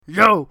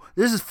Yo,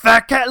 this is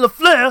Fat Cat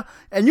LaFleur,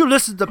 and you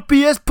listen to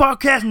BS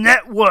Podcast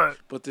Network.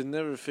 But they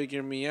never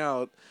figured me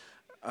out.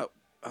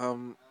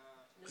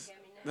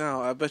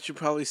 Now I bet you're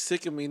probably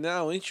sick of me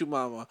now, ain't you,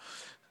 Mama?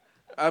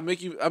 I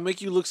make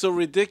you look so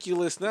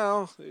ridiculous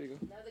now. There you go.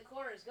 Now the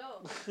chorus,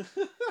 go. You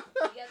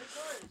got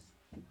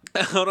the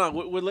chorus. Hold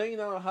on, we're laying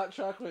down a hot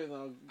track right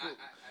now.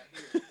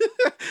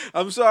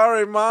 I'm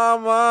sorry,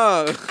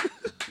 Mama.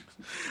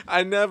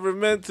 I never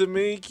meant to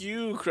make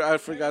you cry. I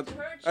forgot.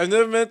 I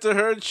never meant to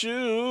hurt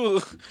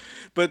you.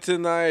 But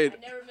tonight, I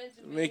never meant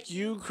to make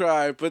you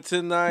cry. But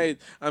tonight,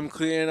 I'm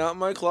clearing out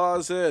my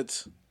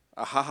closet.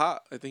 Ahaha.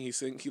 I think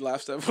he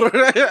laughs at for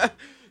it.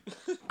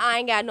 I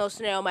ain't got no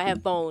snare on my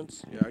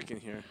headphones. Yeah, I can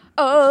hear.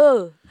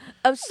 Oh,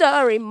 I'm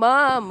sorry,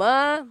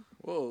 Mama.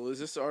 Whoa, is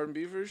this the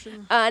R&B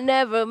version? I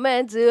never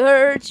meant to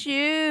hurt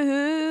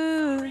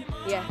you.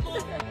 Yeah.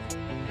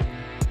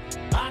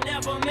 I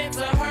never meant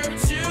to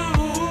hurt you.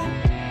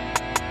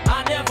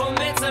 I never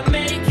meant to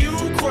make you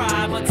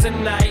cry. But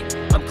tonight,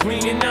 I'm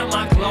cleaning out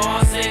my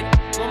closet.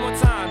 One more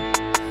time.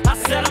 I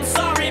said I'm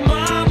sorry,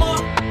 Mama.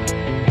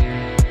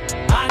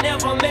 I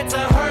never meant to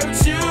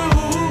hurt you.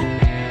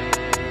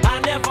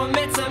 I never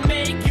meant to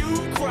make you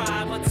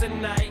cry. But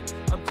tonight,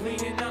 I'm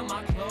cleaning out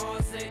my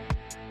closet.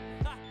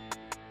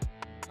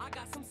 I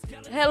got some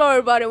skeletons. Hello,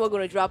 everybody. Welcome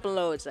to Dropping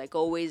Loads. Like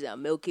always,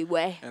 I'm Milky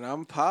Way. And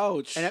I'm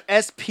Pouch. And I'm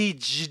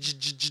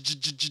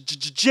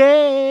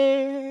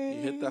SPJ.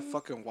 You hit that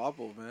fucking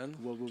wobble, man.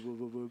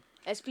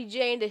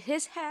 SPJ into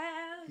his house.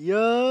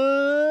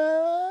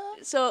 Yo.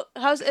 So,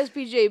 how's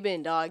SPJ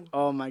been, dog?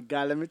 Oh my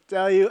God, let me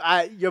tell you,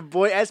 your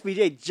boy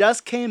SPJ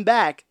just came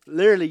back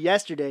literally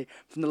yesterday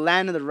from the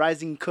land of the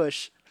rising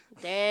Kush,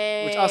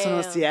 Damn. which also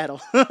knows Seattle.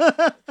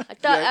 I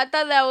thought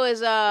that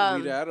was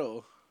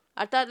Weedado.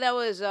 I thought that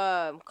was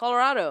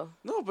Colorado.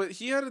 No, but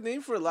he had a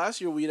name for it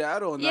last year,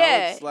 Weedado, and now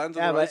Yeah. it's Land of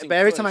Yeah, the Rising but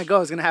every Kush. time I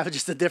go, it's gonna have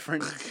just a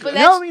different. But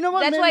No, you know what?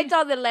 That's why I maybe-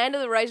 thought the land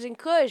of the rising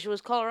Kush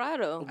was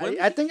Colorado.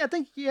 I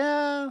think,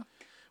 yeah.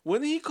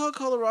 When did he call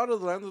Colorado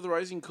the Land of the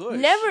Rising Kush?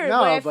 Never, No,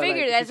 but I but, like,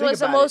 figured if that you was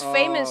the think about most it-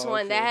 famous Oh,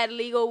 one that okay. had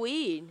legal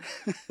weed.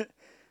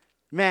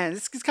 Man,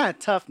 this is kind of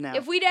tough now.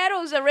 If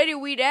Weedado is already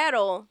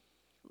Weedado,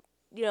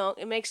 you know,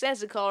 it makes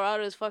sense that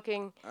Colorado is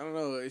fucking... I don't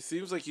know. It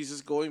seems like he's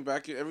just going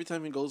back. Every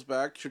time he goes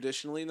back,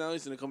 traditionally now,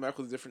 he's going to come back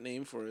with a different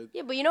name for it.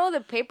 Yeah, but you know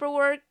the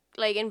paperwork,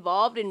 like,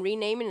 involved in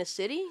renaming a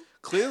city?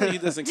 Clearly, he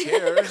doesn't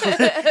care.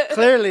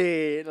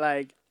 Clearly,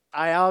 like,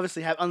 I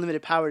obviously have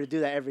unlimited power to do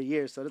that every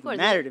year, so it Of course,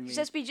 doesn't matter to me. It's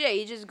SPJ.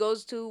 He just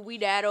goes to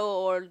Weedado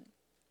or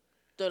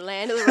the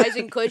land of the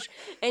rising Kush,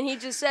 and he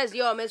just says,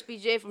 yo, I'm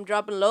SPJ from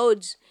Dropping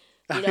Loads.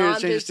 You I'm know, here to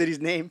I'm change just... the city's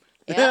name.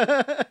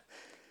 Yeah.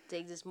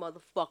 Take this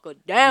motherfucker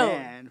down.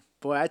 Man,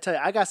 boy, I tell you,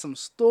 I got some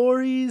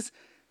stories.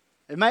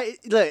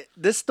 Look,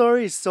 this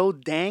story is so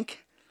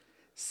dank,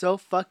 so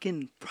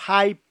fucking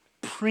high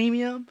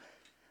premium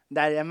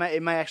that it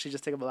might actually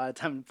just take up a lot of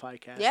time in the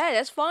podcast. Yeah,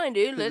 that's fine,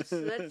 dude. That's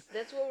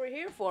what we're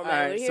here for, All man.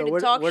 right, We're here so to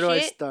where talk do I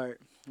shit.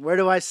 start? Where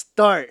do I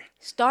start?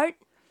 Start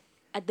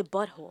at the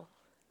butthole of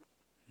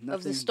the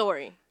Nothing,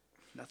 story.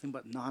 nothing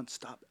but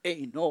nonstop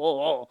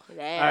anal.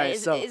 Yeah, right,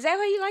 is so- that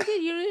how you like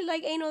it? You really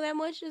like anal that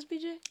much,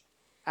 SPJ?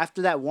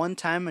 After that one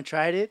time I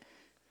tried it,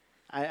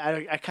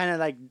 I kind of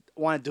like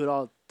want to do it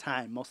all the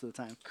time, most of the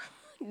time.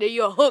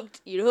 You're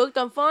hooked. You're hooked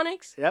on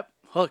phonics? Yep,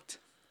 hooked.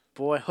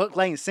 Boy, hook,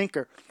 line, and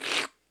sinker.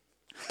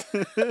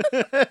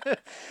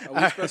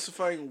 Are we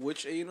specifying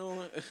which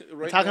anal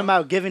right Talking now?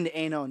 about giving the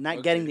anal, not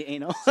Okay. getting the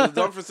anal. So the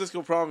Don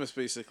Francisco Promise,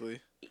 basically.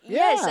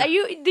 Yes.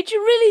 Yeah. Did you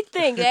really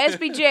think that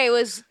SPJ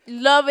was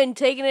loving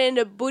taking it in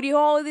the booty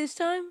hole this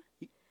time?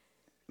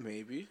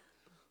 Maybe.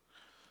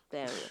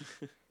 Damn.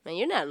 Man,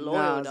 you're not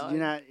loyal, No, dog.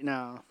 you're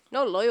not.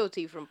 No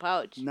loyalty from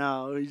Pouch.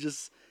 No, you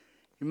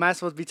might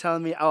as well be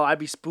telling me, oh, I'd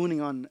be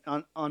spooning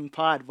on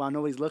pod while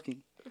nobody's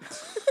looking,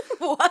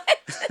 What?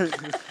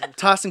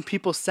 tossing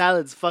people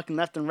salads fucking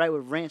left and right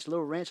with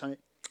little ranch on it.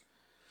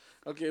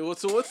 Okay, well,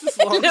 so what's this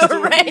long Little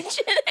story wrench.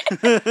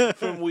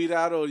 from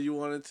Weedado you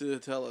wanted to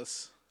tell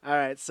us? All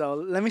right, so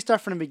let me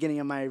start from the beginning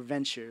of my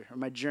adventure or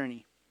my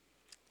journey.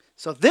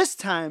 So this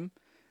time,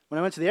 when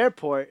I went to the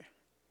airport,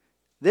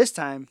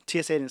 TSA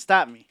didn't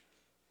stop me.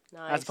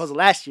 Nice. As opposed to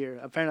last year,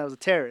 apparently I was a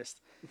terrorist.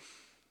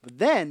 But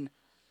then,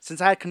 since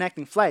I had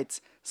connecting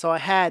flights, so I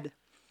had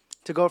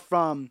to go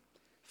from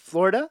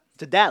Florida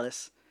to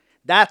Dallas.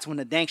 That's when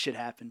the dank shit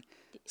happened.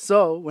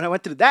 So when I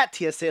went through that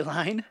TSA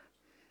line,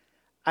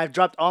 I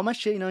dropped all my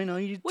shit.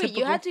 You Wait,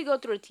 you had to go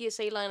through a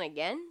TSA line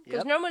again? Because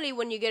Yep. normally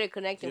when you get a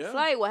connecting Yeah.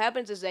 flight, what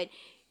happens is that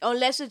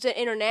unless it's an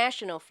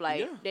international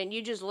flight, Yeah. then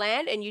you just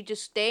land and you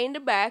just stay in the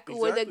back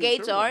where the Exactly,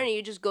 gates are terminal. and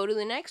you just go to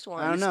the next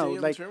one. I don't You know. stay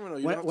in Like the terminal.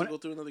 You when, don't have when, to go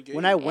through another gate.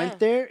 when I Yeah. went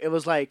there, it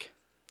was like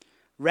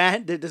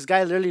this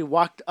guy literally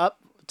walked up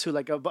to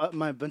like a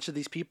bunch of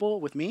these people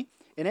with me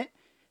in it,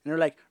 and they're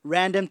like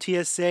random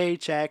TSA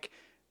check.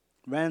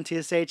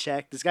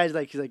 This guy's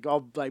like he's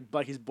all like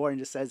but he's bored and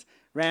just says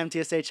random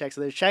TSA check.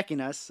 So they're checking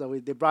us. So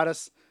they brought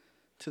us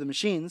to the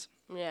machines.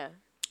 Yeah.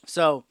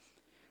 So,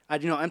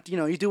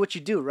 you do what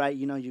you do, right?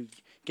 You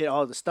get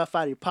all the stuff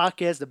out of your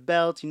pockets, the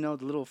belts, the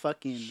little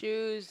fucking,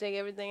 Shoes, take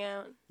everything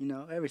out.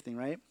 Everything,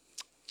 right?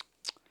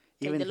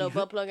 Take the little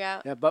butt plug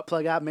out. Yeah, butt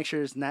plug out. Make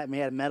sure it's not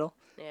made out of metal.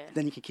 Yeah.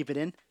 Then you can keep it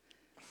in.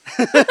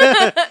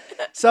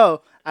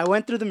 So I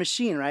went through the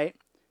machine, right?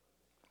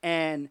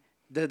 And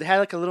they had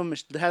like a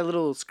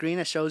little screen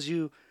that shows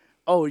you,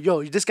 oh,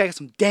 yo, this guy got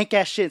some dank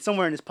ass shit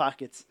somewhere in his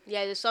pockets.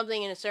 Yeah, there's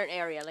something in a certain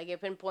area. Like it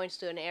pinpoints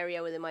to an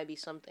area where there might be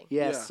something.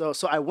 Yeah. Yeah.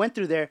 So I went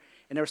through there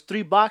and there was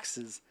 3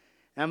 boxes.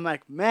 And I'm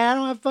like, man, I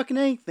don't have fucking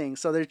anything.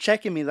 So they're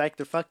checking me, like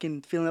they're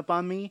fucking feeling up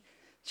on me,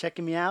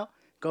 checking me out.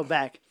 Go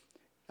back.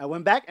 I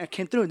went back and I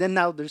came through. And then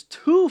now there's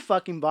 2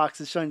 fucking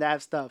boxes showing that I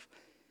have stuff.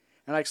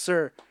 And like,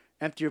 sir,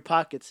 empty your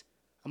pockets.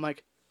 I'm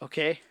like,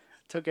 okay.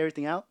 Took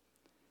everything out.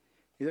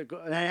 And I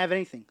didn't have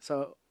anything.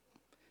 So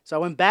I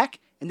went back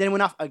and then it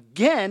went off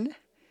again.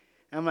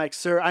 And I'm like,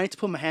 sir, I need to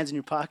put my hands in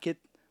your pocket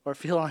or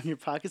feel on your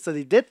pocket. So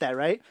they did that,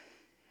 right?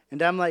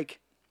 And I'm like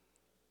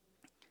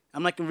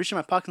reaching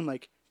my pocket. I'm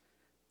like,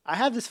 I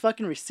have this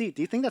fucking receipt.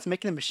 Do you think that's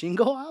making the machine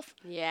go off?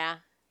 Yeah.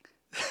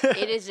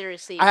 It is a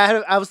receipt.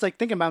 I was like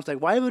thinking about it. I was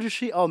like, why would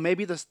she? Oh,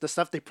 maybe the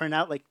stuff they print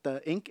out, like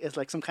the ink, is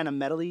like some kind of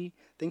metally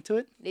thing to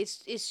it.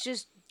 It's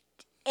just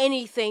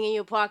anything in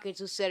your pocket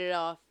to set it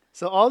off.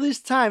 So all this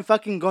time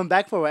fucking going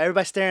back for it,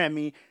 everybody staring at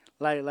me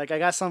like I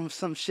got some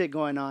shit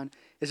going on.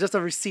 It's just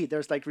a receipt.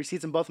 There's like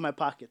receipts in both of my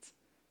pockets.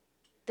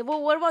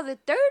 Well, what about the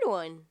third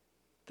one?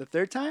 The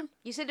third time?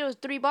 You said there was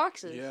 3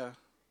 boxes. Yeah.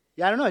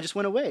 Yeah, I don't know. It just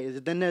went away.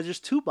 Then there's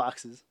just 2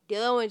 boxes. The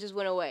other one just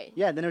went away.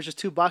 Yeah, then there was just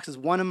 2 boxes.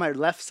 One on my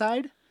left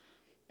side,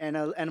 and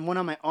one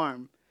on my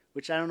arm,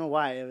 which I don't know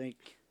why.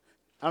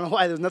 I don't know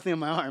why there's nothing on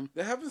my arm.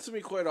 That happens to me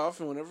quite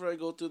often whenever I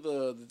go through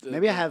the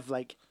Maybe I have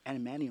like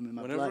animanium in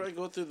my whenever blood. I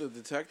go through the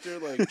detector,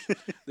 like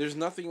there's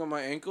nothing on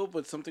my ankle,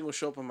 but something will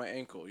show up on my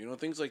ankle.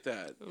 Things like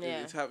that.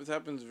 Yeah. It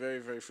happens very,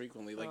 very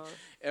frequently. Like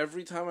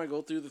every time I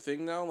go through the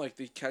thing now, like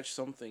they catch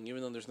something,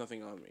 even though there's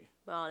nothing on me.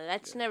 Well,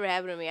 that's never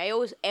happened to me. I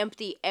always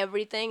empty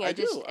everything. I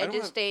just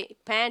don't stay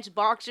pants,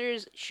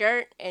 boxers,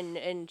 shirt,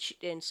 and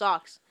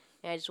socks.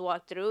 And I just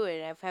walk through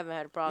it. I haven't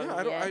had a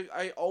problem. Yeah,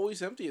 I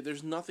always empty it.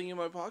 There's nothing in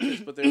my pockets,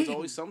 but there's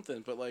always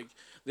something. But like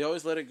they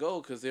always let it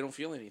go because they don't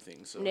feel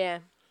anything. So Yeah.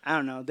 I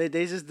don't know. They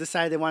just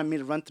decided they wanted me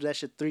to run through that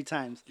shit 3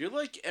 times. you're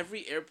like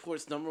every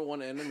airport's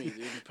 #1 enemy, dude.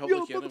 Yo,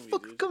 Public enemy,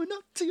 motherfucker, dude. coming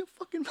up to your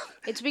fucking.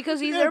 It's because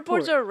these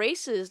Airport. airports are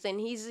racist, and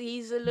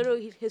he's a little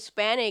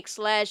Hispanic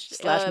slash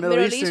Middle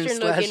Middle Eastern Eastern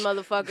looking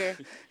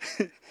motherfucker.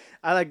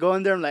 I like go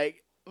in there. I'm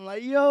like,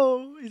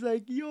 yo. He's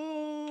like,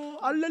 yo.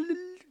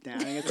 Nah, I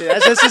ain't gonna say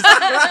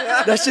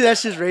that.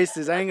 That's just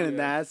racist. I ain't gonna.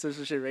 Nah, that's some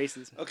shit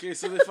racist. Okay,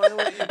 so they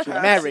finally let you pass.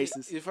 Mad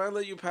racist. They finally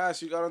let you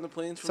pass. You got on the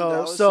planes from So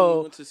Dallas and you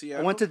so went to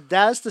Seattle. I went to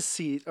Dallas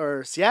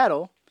to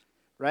Seattle,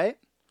 right?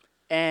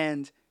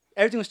 And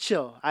everything was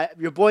chill.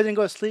 Your boy didn't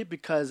go to sleep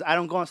because I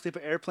don't go on sleep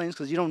at airplanes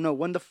because you don't know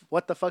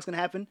what the fuck's gonna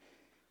happen.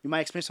 You might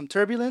experience some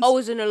turbulence.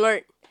 Always an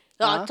alert.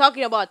 Uh-huh.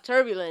 Talking about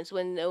turbulence,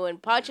 when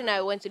Patch and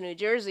I went to New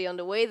Jersey on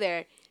the way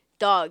there,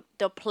 dog,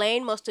 the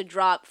plane must have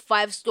dropped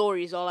 5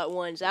 stories all at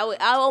once. I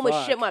almost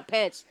Fuck. shit my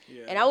pants,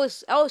 Yeah. and I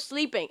was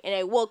sleeping, and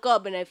I woke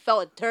up and I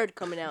felt a turd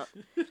coming out.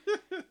 But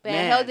I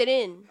Man. held it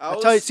in. I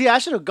tell you, was- see, I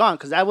should have gone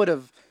because I would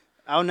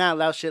not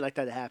allow shit like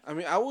that to happen. I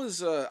mean, I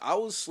was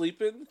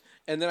sleeping,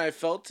 and then I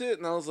felt it,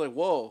 and I was like,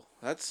 "Whoa,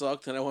 that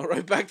sucked," and I went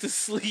right back to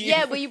sleep.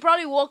 Yeah, but you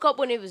probably woke up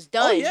when it was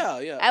done. Oh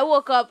yeah. I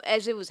woke up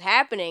as it was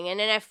happening, and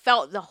then I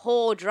felt the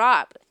whole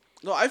drop.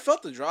 No, I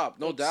felt the drop,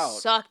 no It doubt.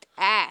 Sucked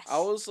ass. I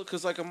was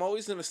because like I'm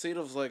always in a state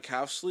of like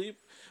half sleep.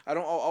 I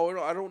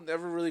don't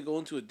ever really go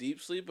into a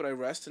deep sleep, but I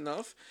rest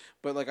enough.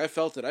 But like I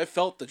felt it. I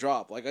felt the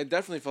drop. Like I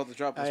definitely felt the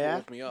drop. That's yeah? what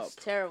woke me up. It's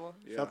terrible.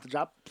 Yeah. Felt the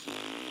drop.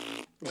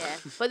 Yeah.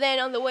 But then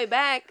on the way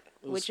back,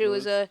 was it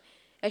was a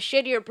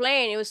shittier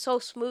plane, it was so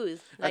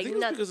smooth. I Like think it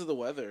was because of the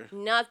weather.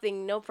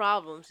 nothing, no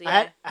problems.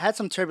 Yeah. I had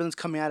some turbulence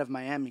coming out of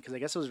Miami because I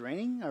guess it was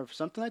raining or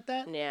something like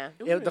that. Yeah.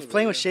 It was The raining,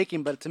 plane was yeah.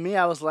 shaking, but to me,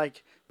 I was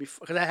like,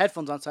 because I had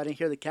headphones on, so I didn't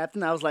hear the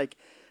captain. I was like,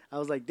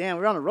 damn,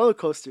 we're on a roller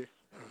coaster.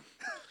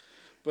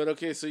 But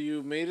okay, so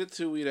you made it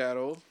to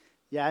Weedado.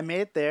 Yeah, I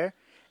made it there,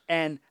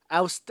 and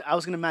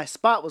my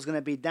spot was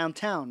gonna be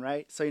downtown,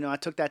 right? So I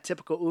took that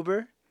typical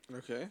Uber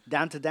Okay.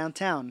 down to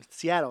downtown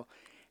Seattle,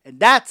 and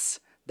that's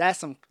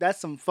some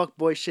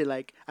fuckboy shit.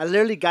 Like I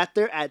literally got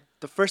there at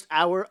the first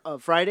hour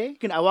of Friday.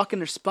 I walk in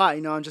their spot,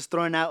 I'm just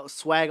throwing out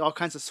swag, all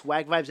kinds of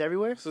swag vibes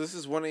everywhere. So this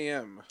is 1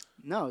 a.m.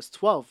 No, it's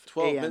 12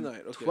 12 a.m.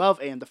 midnight, okay. 12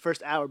 a.m. the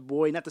first hour,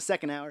 boy, not the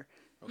second hour.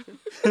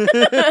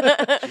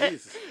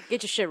 Jeez.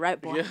 Get your shit right,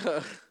 boy.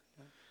 Yeah.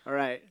 All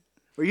right.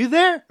 Were you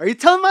there? Are you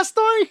telling my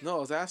story? No, I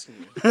was asking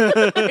you.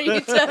 Are you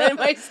telling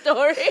my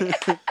story?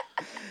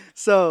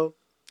 So,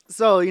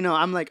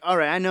 I'm like, all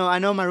right, I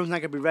know my room's not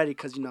gonna be ready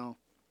because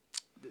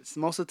it's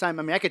most of the time.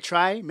 I mean, I could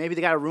try. Maybe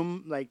they got a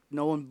room like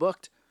no one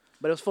booked,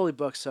 but it was fully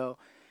booked, so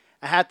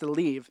I had to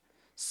leave.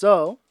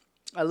 So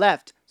I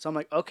left. So I'm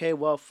like, okay,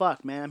 well,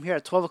 fuck, man, I'm here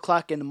at 12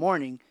 o'clock in the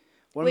morning.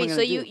 What am I Wait,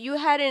 gonna so do? you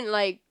hadn't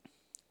like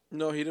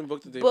No, he didn't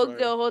book the day booked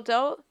prior. the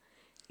hotel?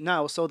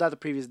 No, it was sold out the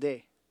previous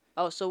day.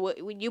 Oh, so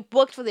you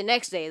booked for the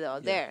next day though?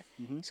 There.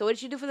 Mm-hmm. So what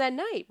did you do for that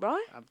night, bro?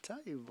 I'm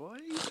telling you, boy.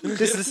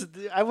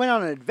 I went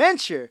on an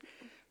adventure.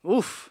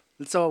 Oof.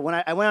 So when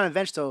I went on an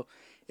adventure, so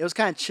it was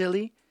kind of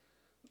chilly.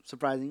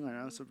 Surprising, I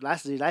don't know. So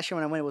last year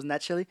when I went, it wasn't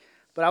that chilly.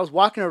 But I was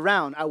walking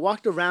around. I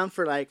walked around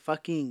for like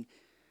fucking,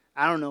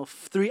 I don't know,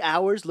 3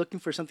 hours looking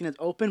for something that's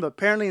open. But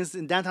apparently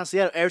in downtown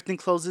Seattle, everything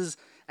closes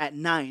at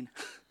 9.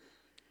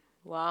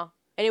 Wow.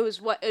 And it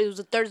was what? It was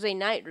a Thursday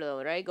night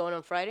though, right? Going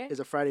on Friday. It's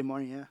a Friday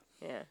morning, yeah.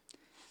 Yeah.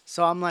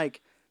 So I'm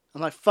like,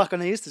 fuck, I'm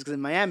not used to this because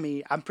in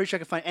Miami, I'm pretty sure I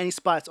can find any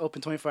spot that's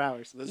open 24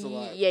 hours. There's a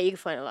lot. Yeah, you can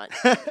find a lot.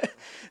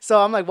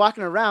 So I'm like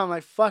walking around, I'm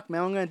like, fuck,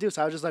 man, what am I gonna do?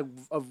 So I was just like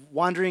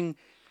wandering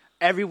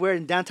everywhere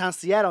in downtown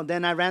Seattle. And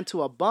then I ran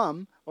to a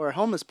bum or a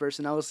homeless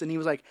person. And he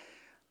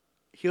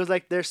was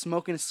like there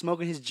smoking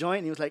his joint.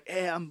 And he was like,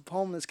 hey, I'm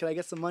homeless. Can I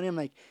get some money? I'm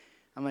like,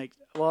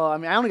 well, I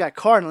mean, I only got a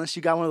card unless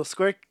you got one of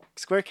those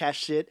square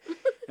cash shit.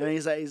 And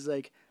he's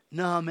like,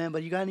 no, man,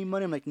 but you got any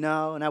money? I'm like,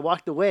 no. And I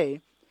walked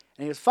away.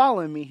 And he was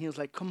following me. He was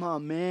like, come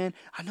on, man.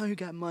 I know you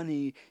got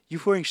money.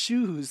 You're wearing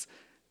shoes.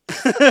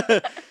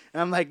 And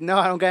I'm like, no,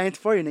 I don't got anything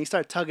for you. And he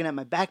started tugging at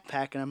my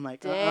backpack. And I'm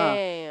like,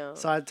 Damn.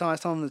 So I told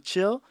him to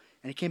chill.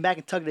 And he came back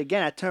and tugged it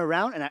again. I turned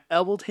around and I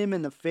elbowed him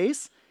in the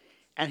face.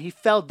 And he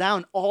fell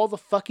down. All the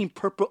fucking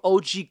purple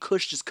OG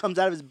Kush just comes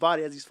out of his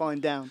body as he's falling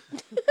down.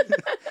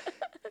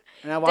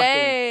 And I walked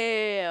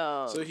away.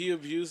 Damn. So he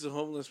abused a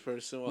homeless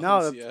person while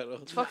No, in Seattle.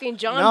 It's fucking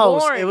John No,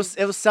 Bourne. it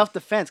was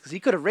self-defense because he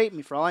could have raped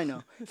me for all I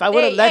know. If I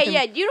would have let him.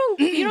 Yeah,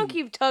 you don't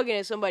keep tugging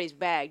at somebody's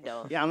bag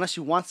though. Yeah, unless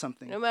you want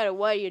something. No matter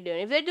what you're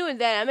doing. If they're doing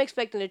that, I'm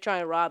expecting to try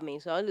and rob me,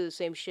 so I'll do the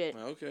same shit.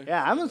 Okay.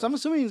 Yeah, I'm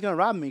assuming he's gonna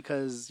rob me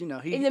because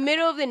he. In the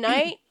middle of the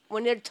night,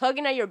 when they're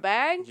tugging at your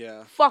bag,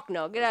 Yeah. fuck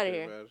no, get That's out of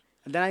pretty here. bad.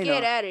 And then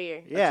Get out of here. I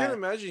can't Yeah,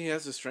 imagine he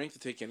has the strength to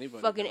take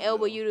anybody. Fucking down,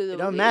 elbow though. you to the. it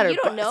don't matter. You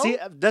don't know. See,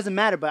 it doesn't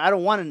matter, but I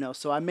don't want to know.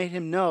 So I made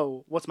him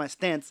know what's my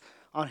stance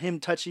on him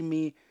touching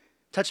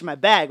my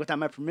bag without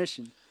my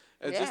permission.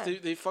 It's just Yeah.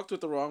 they fucked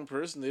with the wrong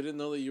person. They didn't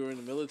know that you were in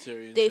the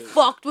military. And They shit.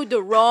 fucked with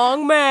the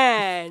wrong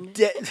man.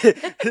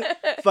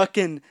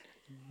 Fucking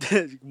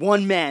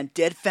one man,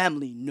 dead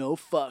family, no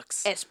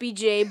fucks.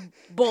 SPJ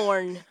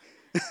Bourne.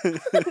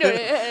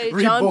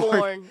 John Reborn.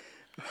 Bourne.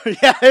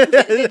 Yeah,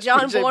 The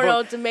John J. Bourne Bourne.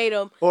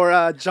 ultimatum.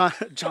 Or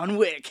John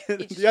Wick,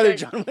 the other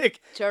John Wick.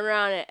 Turn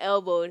around and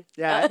elbowed.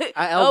 Yeah,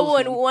 I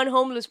elbowed him. one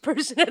homeless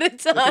person at a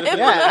time.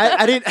 Yeah,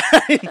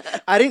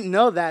 I didn't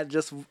know that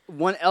just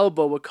one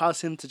elbow would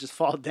cause him to just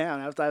fall down.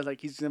 I was like,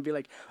 he's gonna be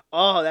like,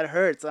 oh, that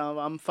hurts.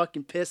 I'm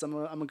fucking pissed. I'm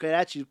gonna get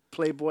at you,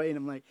 playboy. And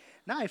I'm like,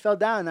 nah, he fell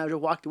down and I just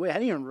walked away. I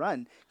didn't even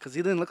run because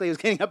he didn't look like he was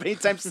getting up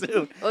anytime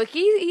soon. Well,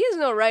 he has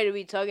no right to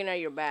be tugging at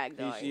your bag,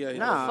 though. Yeah,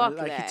 Nah, fuck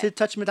like that. he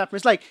touched me without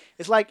permission.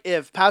 It's like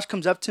if Pouch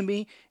comes up to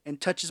me and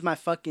touches my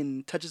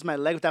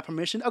leg without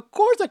permission. Of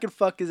course I can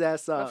fuck his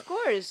ass up. Of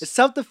course. It's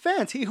self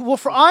defense. Well,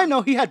 for all I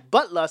know, he had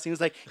butt lust.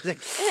 He's like,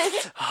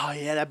 oh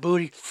yeah, that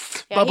booty,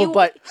 Yeah, bubble he-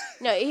 butt.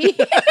 No,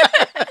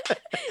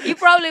 he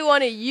probably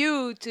wanted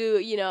you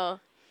to,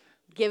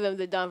 give him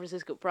the Don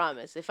Francisco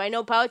promise. If I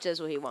know Pouch, that's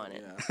what he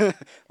wanted. Yeah.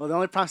 Well, the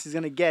only promise he's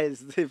gonna get is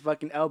the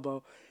fucking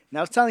elbow. And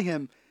I was telling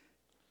him,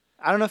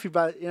 I don't know if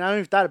I don't know if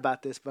you thought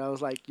about this, but I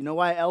was like, you know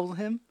why I elbowed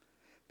him?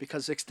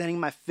 Because extending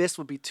my fist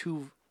would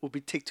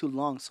take too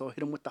long. So I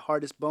hit him with the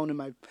hardest bone in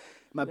my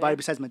body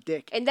besides my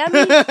dick. And that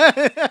means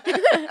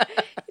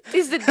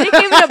is the dick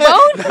even a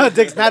bone? No,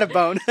 dick's not a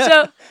bone.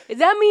 So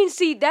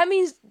that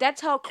means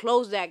that's how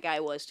close that guy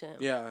was to him.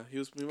 Yeah, he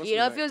must If be he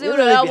was nice. able to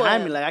Literally elbow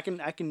behind him. me, like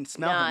I can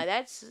smell him.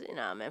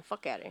 Nah, man,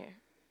 fuck out of here.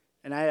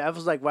 And I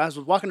was like, when I was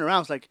walking around, I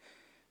was like,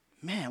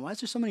 man, why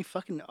is there so many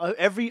fucking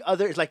every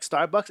other? It's like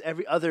Starbucks.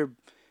 Every other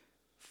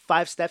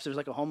 5 steps, there's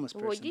like a homeless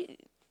person.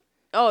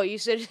 You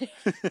said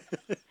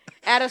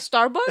at a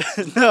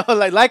Starbucks? No,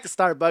 like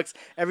Starbucks.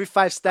 Every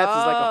 5 steps is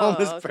like a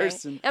homeless okay.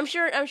 person. I'm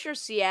sure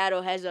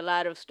Seattle has a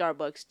lot of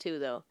Starbucks too,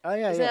 though. Oh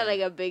yeah, Isn't yeah. that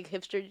like a big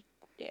hipster?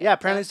 Yeah,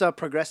 apparently it's a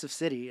progressive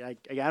city.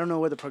 Like I don't know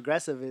where the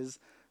progressive is,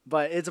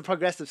 but it's a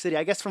progressive city.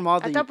 I guess from all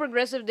the. I thought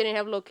Progressive didn't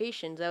have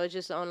locations. That was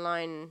just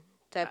online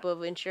type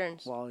of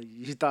insurance. Well,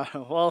 you thought,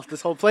 well,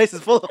 this whole place is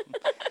full of them.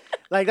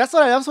 Like that's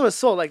what it's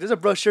sold. Like there's a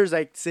brochures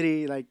like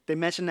city, like they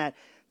mentioned that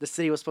the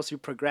city was supposed to be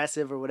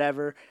progressive or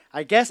whatever.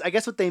 I guess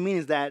what they mean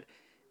is that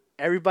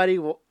everybody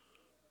will.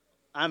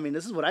 I mean,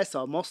 this is what I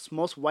saw.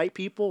 Most white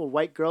people or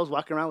white girls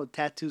walking around with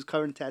tattoos,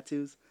 covered in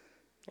tattoos.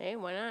 Hey,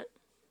 why not?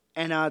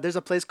 And there's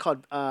a place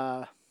called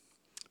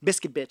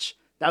Biscuit Bitch.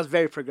 That was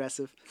very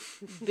progressive.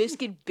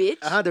 Biscuit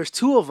bitch? There's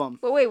 2 of them.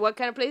 But wait, what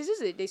kind of place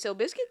is it? They sell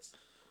biscuits?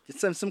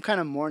 It's some kind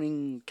of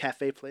morning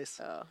cafe place.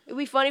 Oh. It'd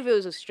be funny if it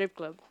was a strip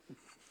club.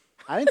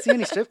 I didn't see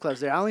any strip clubs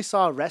there. I only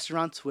saw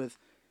restaurants with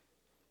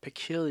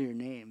peculiar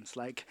names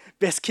like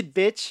Biscuit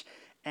Bitch,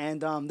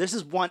 and this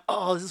is one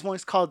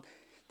is called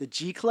the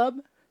G Club.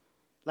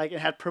 Like it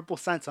had purple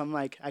signs. So I'm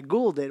like, I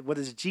googled it. What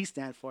does G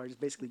stand for? It's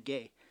basically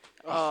gay.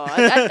 Oh,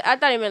 I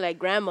thought it meant like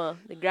grandma,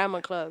 the grandma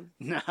club.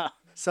 No.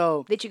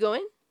 So Did you go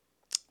in?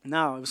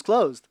 no, it was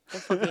closed.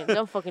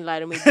 Don't fucking lie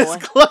to me, boy.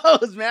 It's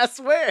closed, man. I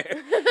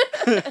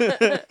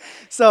swear.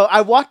 So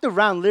I walked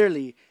around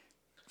literally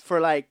for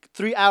like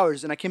 3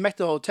 hours, and I came back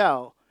to the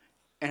hotel,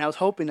 and I was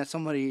hoping that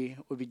somebody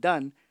would be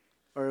done,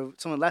 or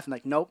someone left. And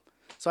like, nope.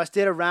 So I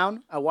stayed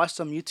around. I watched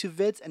some YouTube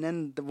vids, and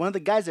then one of the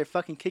guys there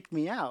fucking kicked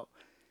me out.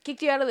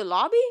 Kicked you out of the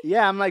lobby?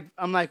 Yeah, I'm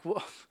like,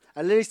 well,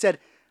 I literally said,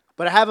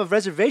 but I have a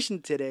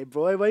reservation today,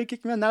 bro. Why you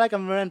kick me out? Not like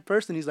I'm a random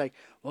person. He's like,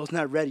 well, it's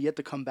not ready. You have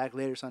to come back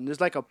later, son. There's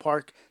like a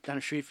park down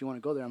the street if you want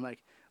to go there. I'm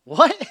like,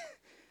 what?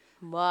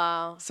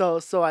 Wow.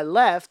 So I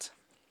left,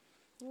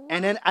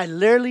 and then I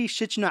literally,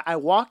 shit you not, I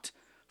walked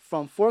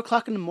from 4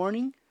 o'clock in the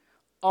morning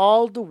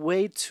all the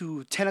way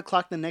to 10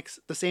 o'clock the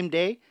same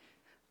day,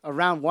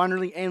 around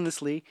wandering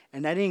aimlessly,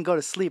 and I didn't go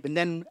to sleep. And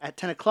then at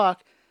 10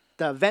 o'clock,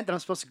 the event that I'm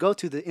supposed to go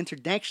to, the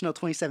International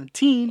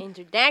 2017,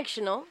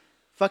 International.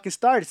 fucking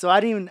started. So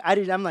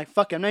I'm like,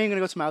 fuck it, I'm not even gonna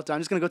go to my hotel.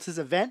 I'm just gonna go to this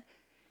event.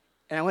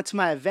 And I went to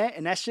my event,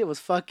 and that shit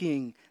was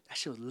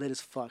lit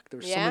as fuck. There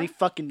were so Yeah? many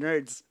fucking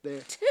nerds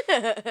there.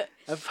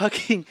 I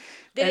fucking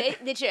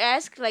Did you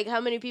ask like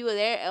how many people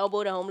there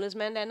elbowed a homeless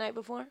man that night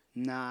before?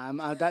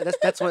 Nah,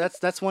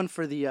 that's one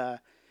for the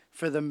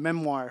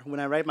memoir when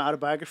I write my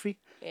autobiography.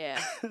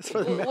 Yeah. That's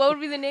for the What would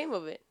be the name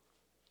of it?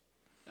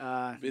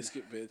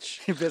 Biscuit bitch.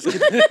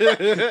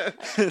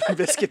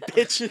 biscuit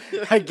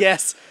bitch, I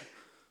guess.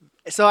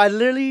 So I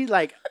literally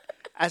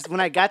when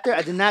I got there,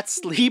 I did not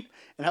sleep,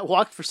 and I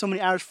walked for so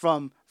many hours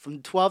from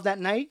 12 that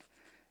night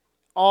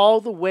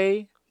all the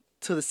way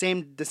to the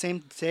same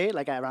day,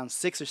 like at around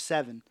 6 or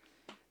 7.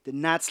 Did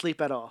not sleep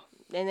at all.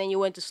 And then you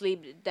went to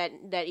sleep that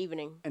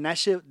evening. And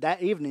that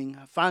evening,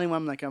 finally,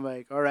 when I'm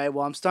like, all right,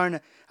 well, I'm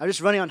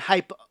just running on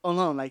hype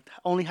alone, like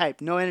only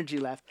hype, no energy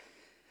left.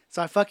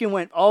 So I fucking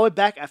went all the way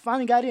back. I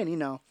finally got in,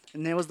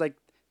 and it was like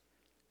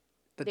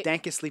the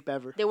dankest sleep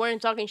ever. They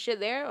weren't talking shit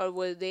there, or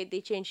was they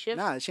changed shifts?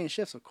 Nah, they changed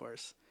shifts, of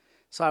course.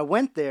 So I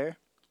went there.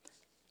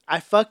 I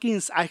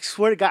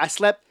swear to God, I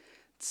slept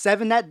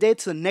 7 that day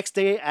to the next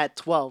day at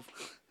 12.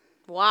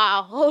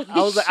 Wow, holy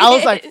I was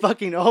shit. like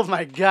fucking, oh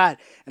my God.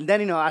 And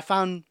then, I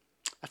found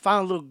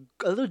a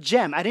little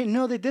gem. I didn't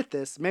know they did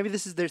this. Maybe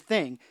this is their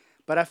thing.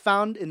 But I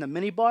found in the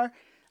mini bar,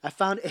 I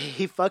found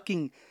a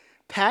fucking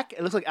pack.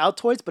 It looks like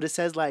Altoids, but it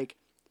says like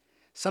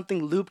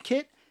something lube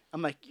kit.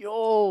 I'm like,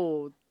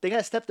 yo, they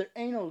gotta step their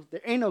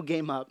anal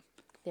game up.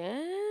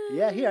 Damn.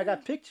 Yeah, here, I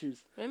got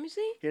pictures. Let me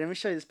see. Here, let me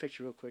show you this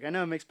picture real quick. I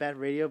know it makes bad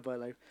radio, but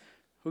like,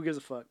 who gives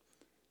a fuck?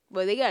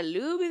 But they got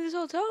lube in this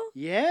hotel?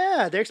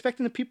 Yeah, they're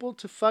expecting the people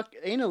to fuck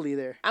anally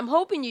there. I'm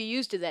hoping you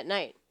used it that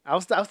night. I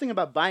was thinking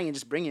about buying and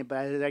just bringing it,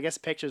 but I guess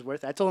picture's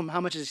worth it. I told him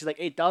how much is it. She's like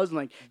 $8. I'm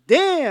like,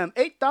 damn,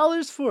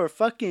 $8 for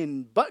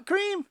fucking butt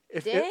cream?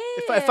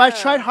 If I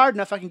tried hard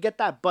enough, I can get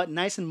that butt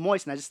nice and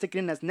moist, and I just stick it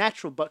in as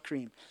natural butt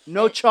cream.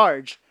 No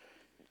charge.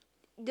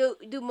 Do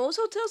most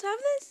hotels have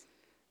this?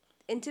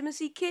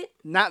 Intimacy kit?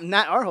 Not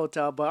our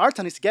hotel, but our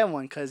hotel needs to get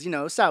one because,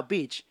 it's South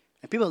Beach.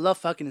 And people love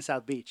fucking in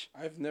South Beach.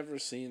 I've never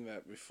seen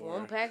that before.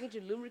 One package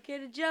of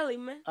lubricated jelly,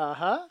 man.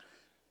 Uh-huh.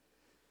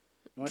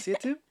 You want to see it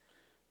too?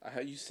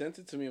 You sent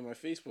it to me on my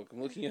Facebook.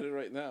 I'm looking at it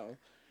right now.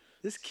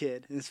 This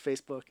kid in his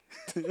Facebook.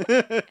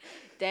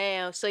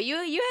 Damn. So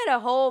you had a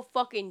whole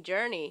fucking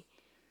journey.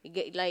 You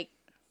get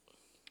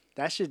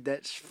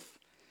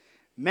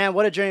Man,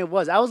 what a journey it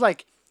was. I was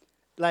like,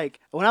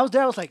 when I was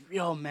there, I was like,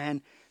 yo,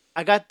 man,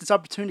 I got this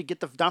opportunity to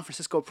get the Don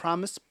Francisco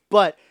Promise,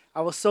 but I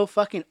was so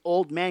fucking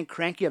old man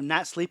cranky of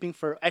not sleeping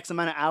for X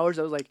amount of hours.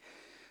 I was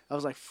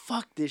like,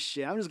 fuck this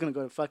shit. I'm just gonna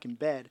go to fucking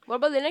bed. What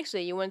about the next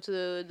day? You went to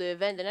the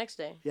event the next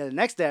day. Yeah, the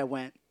next day I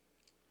went.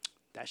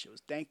 That shit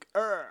was dank.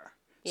 So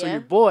Yeah?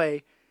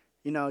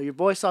 your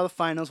boy saw the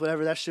finals,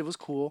 whatever. That shit was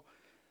cool.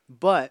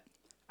 But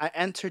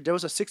there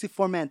was a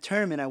 64-man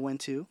tournament I went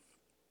to,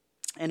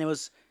 and it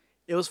was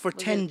for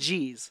 10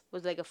 G's.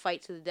 Was it like a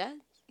fight to the death?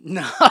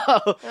 No.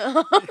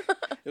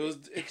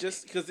 It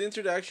just because the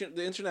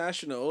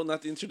international,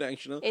 not the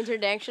international.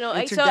 International.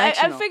 So I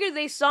International. figured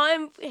they saw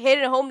him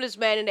hitting a homeless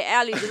man in the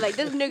alley. They're like,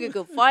 this nigga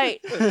could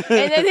fight. And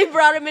then they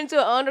brought him into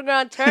an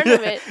underground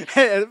tournament.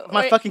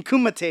 My fucking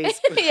kumates.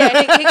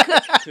 Yeah,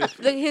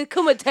 his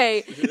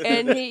kumite.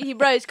 And he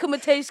brought his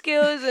kumite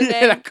skills. And I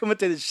then kumate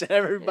the shit out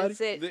of everybody. that's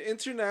it. The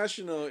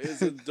international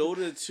is a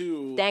Dota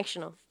 2.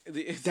 Danktional.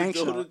 It's Dank. a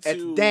Dota 2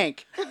 It's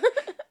dank.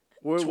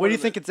 Where do you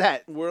think it's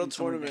at? World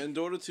tournament, and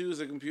Dota 2 is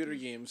a computer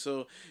game.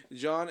 So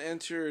John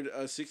entered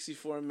a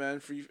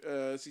 64-man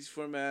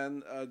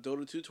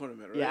Dota 2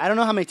 tournament, right? Yeah, I don't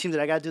know how many teams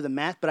I got to do the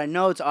math, but I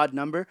know it's an odd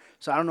number.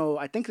 So I don't know.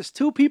 I think there's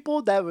 2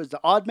 people that was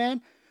the odd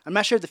man. I'm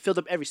not sure if they filled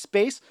up every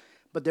space,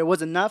 but there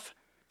was enough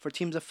for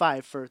teams of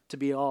 5 to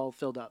be all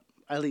filled up.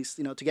 At least,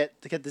 to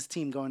get this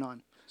team going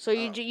on. So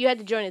you had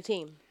to join a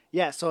team.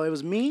 Yeah, so it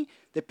was me.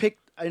 They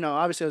picked,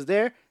 obviously I was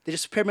there. They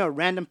just paired me with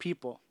random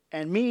people.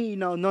 And me,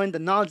 knowing the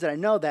knowledge that I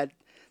know that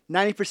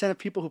 90% of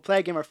people who play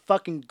a game are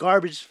fucking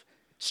garbage,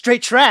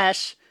 straight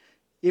trash,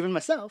 even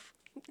myself.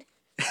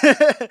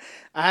 I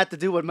had to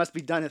do what must be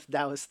done as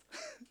Taoist.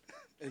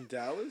 In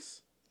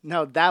Dallas?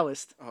 No,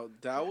 Taoist. Oh,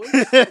 Taoist?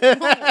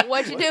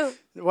 What'd you do?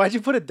 Why'd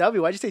you put a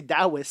W? Why'd you say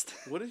Taoist?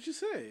 What did you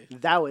say?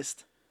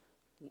 Taoist.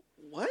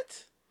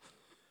 What?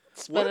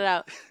 Spell it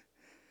out.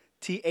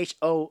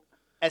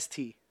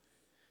 THOST.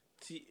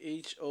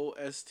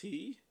 Thost?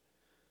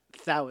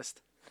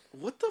 Taoist.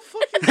 What the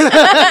fuck is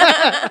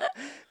that?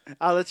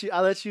 I'll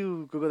let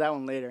you Google that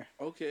one later.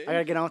 Okay. I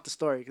gotta get on with the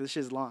story because this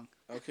shit's long.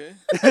 Okay.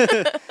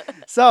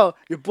 So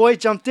your boy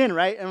jumped in,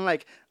 right? And I'm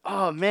like,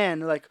 oh man,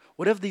 like,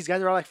 what if these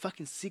guys are all like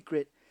fucking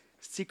secret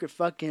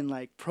fucking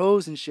like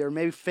pros and shit, or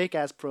maybe fake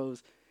ass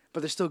pros, but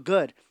they're still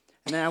good.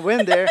 And then I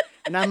went there,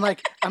 and I'm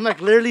like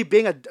literally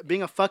being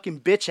a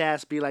fucking bitch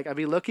ass. I'd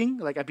be looking,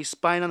 like I'd be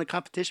spying on the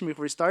competition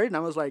before we started, and I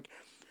was like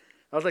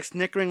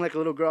snickering like a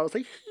little girl. I was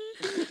like,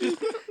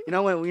 you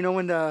know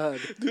when the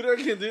Do that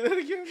again. Do that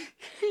again.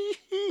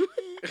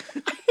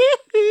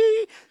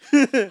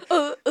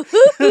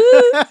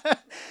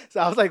 So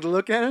I was like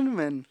looking at him,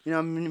 and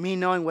me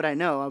knowing what I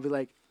know, I'll be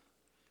like,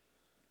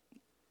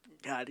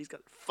 God, he's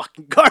got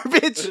fucking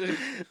garbage.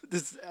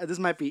 This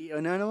might be.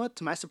 You know what?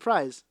 To my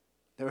surprise,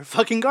 they were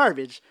fucking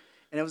garbage,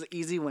 and it was an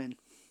easy win.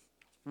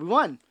 We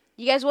won.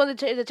 You guys won the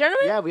tournament?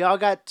 Yeah, we all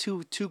got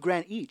two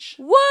grand each.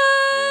 What?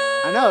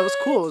 I know, it was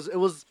cool. It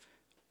was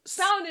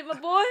Found it, my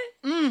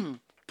boy.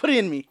 put it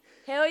in me.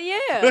 Hell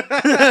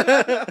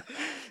yeah.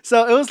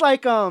 So it was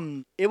like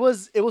it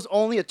was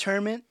only a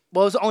tournament.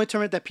 Well, it was the only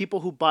tournament that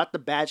people who bought the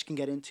badge can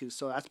get into.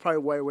 So that's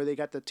probably where they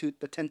got the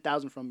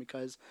 10,000 from,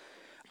 because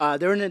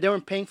they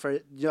weren't paying for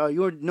it.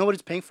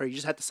 Nobody's paying for it. You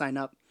just had to sign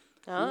up.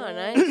 Oh, Who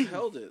nice.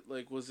 held it?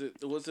 Like, was it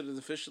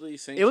officially It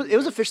sanctioned?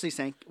 was officially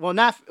sanctioned. Well,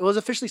 it was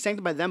officially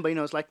sanctioned by them, but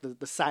it's like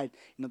the side,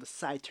 the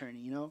side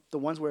turning, the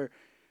ones where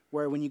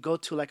when you go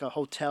to like a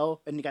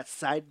hotel and you got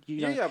side, but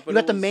you got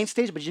it the was- main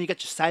stage, but you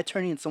got your side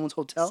turning in someone's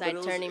hotel. Side- But it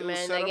was- turning, it was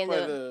man, set like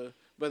up in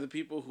by the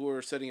people who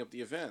were setting up the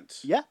event.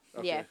 Yeah,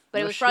 Okay. Yeah, but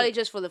it No was probably shit.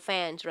 just for the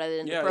fans rather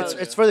than Yeah, the pros.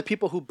 it's for the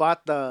people who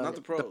bought Not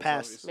the pros.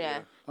 pass. obviously, Yeah.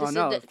 Oh This is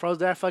no, the- the pros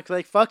there fuck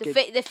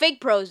it. the fake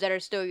pros that are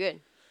still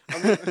good.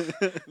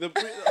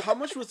 How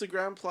much was the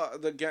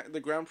the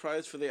grand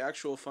prize for the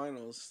actual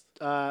finals?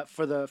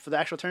 For the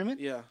actual tournament,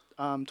 Yeah.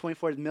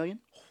 24 million.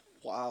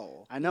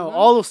 Wow. I know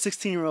all those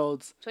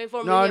 16-year-olds.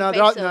 24 No, million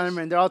they're all, pesos. no, I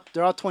mean,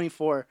 they're all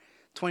 24,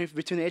 between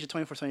the age of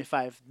 24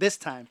 25. This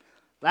time,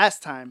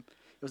 last time,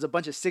 it was a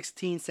bunch of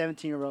 16,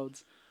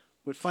 17-year-olds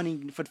with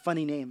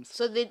funny names.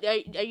 So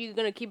are you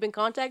gonna keep in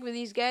contact with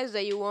these guys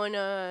that you won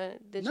the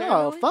No,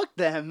 tournament with? fuck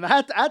them.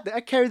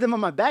 I carried them on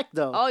my back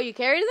though. Oh, you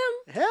carried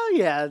them? Hell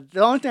yeah.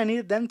 The only thing I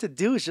needed them to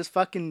do is just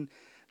fucking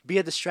be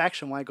a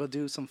distraction while I go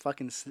do some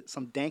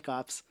dank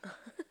ops.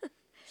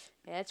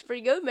 Yeah, that's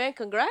pretty good, man.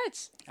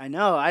 Congrats. I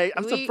know. I'm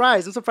We-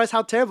 surprised. I'm surprised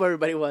how terrible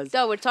everybody was.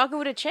 Dog, we're talking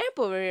with a champ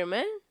over here,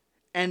 man.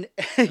 And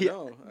I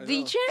know.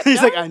 The champ. he's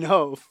dog. like, I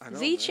know. I know,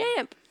 The man.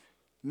 champ.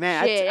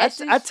 Man, Shit, I that's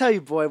just- tell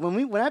you, boy,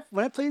 when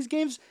I play these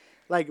games,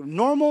 like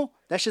normal,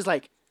 that's just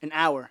like an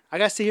hour. I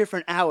gotta sit here for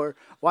an hour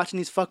watching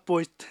these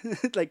fuckboys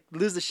like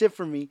lose the shit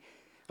for me.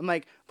 I'm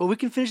like, but we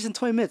can finish this in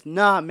 20 minutes.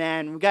 Nah,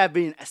 man, we gotta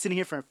be sitting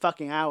here for a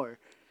fucking hour.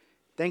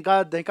 Thank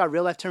God,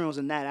 real life tournament was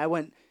in that. I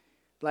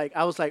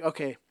was like,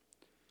 okay,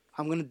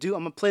 I'm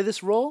gonna play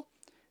this role.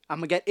 I'm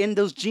gonna get in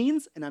those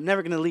jeans, and I'm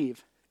never gonna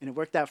leave. And it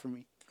worked out for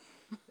me.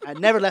 I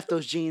never left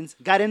those jeans.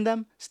 Got in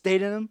them,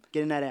 stayed in them,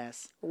 get in that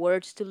ass.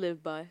 Words to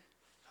live by.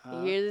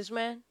 You hear this,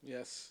 man?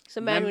 Yes. It's a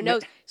man who Man-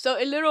 knows. So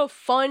a little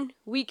fun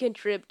weekend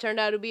trip turned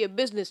out to be a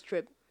business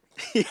trip.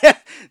 Yeah,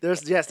 there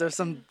was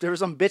some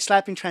bitch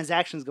slapping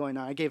transactions going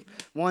on. I gave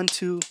 1,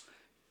 2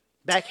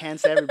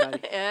 backhands to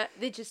everybody. Yeah.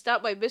 Did you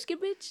stop by Biscuit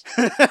Bitch?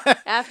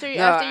 after you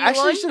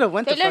actually won? should've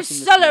went Hey, to let's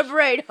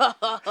fucking Biscuit celebrate.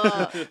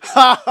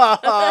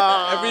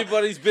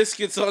 Everybody's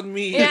biscuits on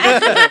me.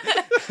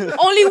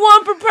 Only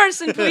one per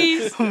person,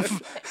 please.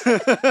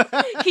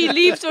 He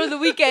leaves for the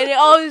weekend and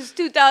all his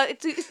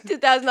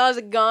 $2,000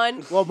 are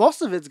gone. Well,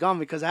 most of it's gone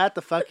because I had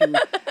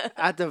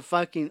to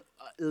fucking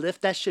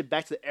lift that shit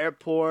back to the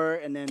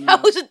airport, and then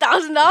That was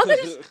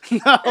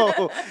 $1,000.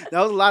 no, that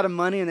was a lot of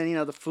money, and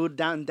then the food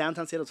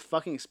downtown Seattle was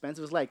fucking expensive.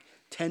 It was like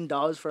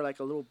 $10 for like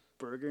a little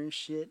burger and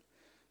shit.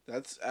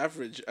 That's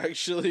average,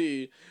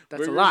 actually.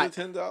 That's a Burgers lot.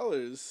 are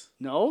 $10.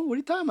 No, what are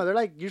you talking about? They're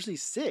like usually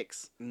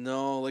 $6.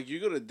 No, like you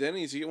go to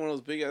Denny's, you get one of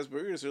those big ass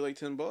burgers. They're like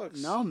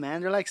 $10. No,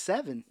 man, they're like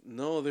 $7.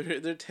 No,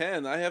 they're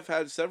 10. I have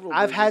had several.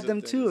 I've burgers had at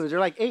them too. Denny's. They're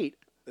like $8.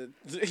 And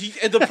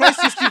the price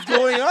just keeps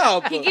going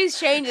up. He keeps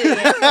changing it.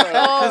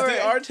 Because they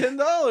are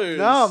 $10.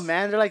 No,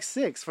 man, they're like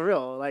 $6 for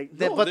real. Like,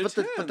 No, but they're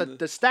the 10.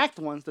 the stacked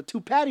ones, the 2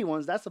 patty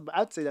ones,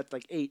 I'd say that's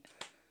like $8.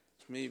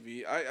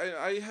 Maybe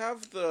I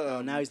have the.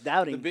 Oh, now he's The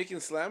doubting. bacon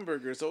slam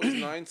burger. It's always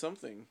 9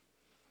 something.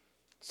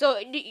 So,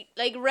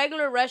 like,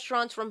 regular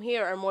restaurants from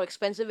here are more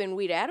expensive in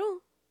Weirado?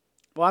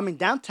 Well, I mean,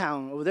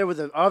 downtown over there with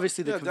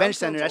obviously the Yeah, convention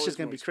center, downtown's that's just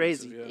gonna always be more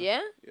crazy. expensive,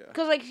 Yeah? Yeah.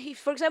 Because, like,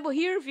 for example,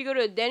 here, if you go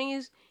to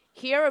Denny's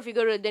here, or if you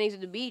go to Denny's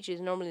at the beach,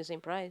 it's normally the same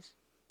price.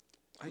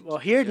 Well,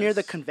 here near the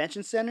Yes.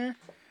 convention center,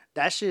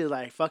 that shit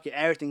like fucking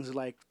everything's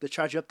like they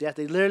charge you up.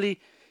 They literally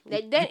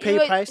Like, you that- pay a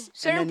like, price and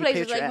certain then you pay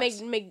places, at your like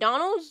ass.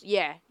 McDonald's,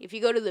 yeah. If you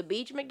go to the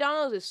beach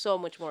McDonald's, it's so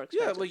much more Yeah,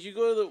 expensive. like you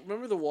go to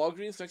remember the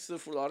Walgreens next to the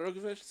Fort Lauderdale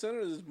Convention Center?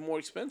 It's more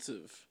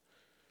expensive.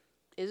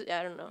 Is it?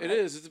 I don't know. It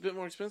is. It's a bit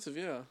more expensive,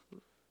 yeah.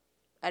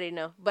 I didn't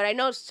know. But I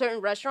know certain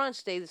restaurants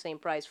stay the same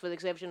price, for the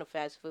exception of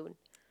fast food.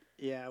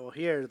 Yeah, well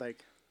here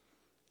like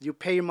You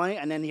pay your money,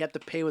 and then you have to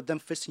pay with them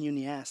fisting you in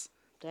the ass.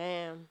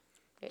 Damn.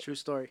 True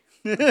story.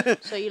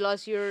 So you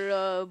lost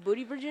your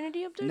booty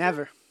virginity up there?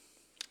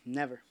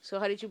 Never. So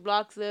how did you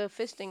block the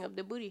fisting of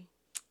the booty?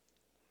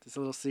 It's a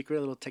little secret, a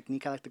little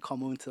technique I like to call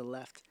moving to the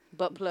left.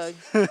 Butt plug.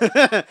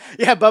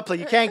 Yeah, butt plug.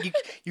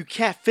 You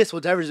can't fist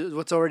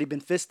what's already been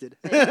fisted.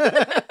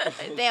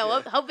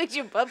 Damn, how big's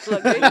your butt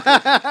plug, dude?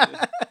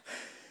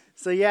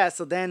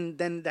 So then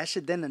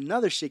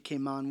another shit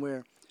came on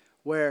where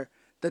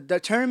the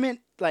tournament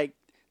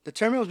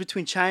was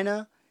between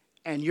China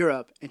and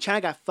Europe, and China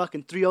got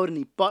fucking 3-0'd in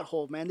the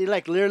butthole, man. They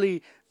like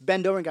literally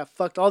bend over and got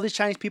fucked. All these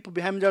Chinese people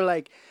behind me, they're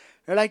like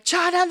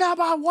China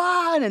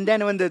 #1, and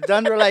then when they're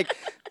done, they're like,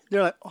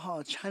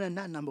 oh, China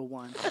not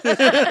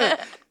 #1.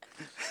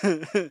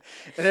 And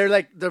they're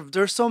like,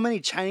 there's so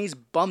many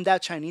bummed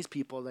out Chinese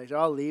people. Like they're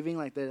all leaving.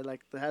 Like they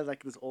had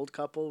like this old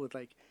couple with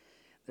like,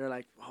 they're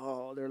like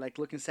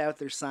looking sad with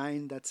their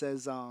sign that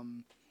says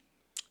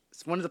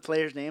it's one of the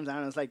players' names. I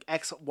don't know. It's like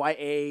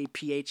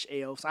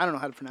XYAPHAO. So I don't know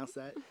how to pronounce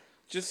that.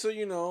 Just so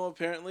you know,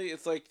 apparently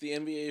it's like the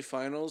NBA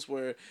Finals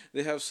where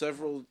they have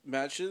several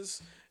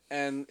matches,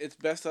 and it's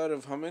best out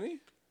of how many?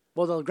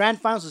 Well, the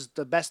grand finals is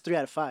the best 3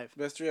 out of 5.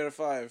 Best 3 out of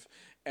 5,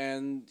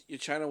 and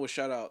China was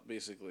shut out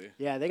basically.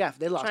 Yeah, they lost.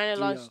 China 3-0.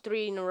 lost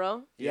 3 in a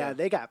row. Yeah,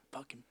 they got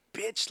fucking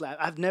bitch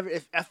slapped.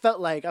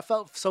 I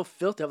felt so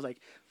filthy. I was like,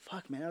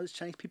 fuck, man, all these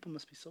Chinese people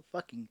must be so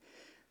fucking.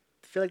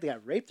 I feel like they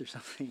got raped or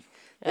something.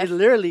 They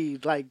literally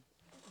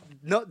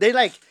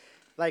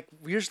like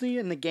usually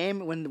in the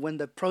game when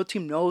the pro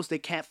team knows they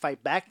can't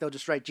fight back, they'll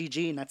just write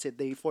GG and that's it.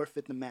 They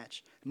forfeit the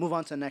match. Move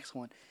on to the next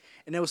one.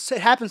 And it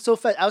happened so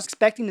fast. I was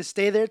expecting to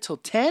stay there till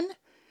 10.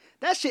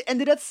 That shit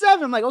ended at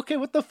 7. I'm like, okay,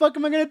 what the fuck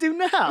am I gonna do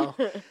now?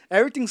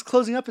 Everything's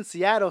closing up in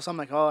Seattle, so I'm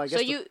like, oh, I guess.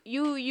 So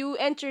you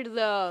entered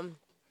the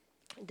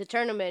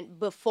tournament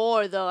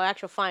before the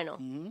actual final.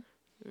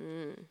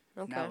 Mm-hmm.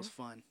 Okay. That was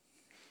fun.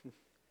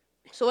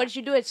 So what did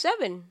you do at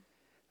 7?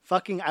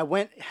 Fucking, I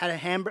went, had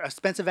a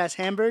expensive ass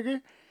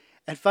hamburger,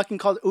 and fucking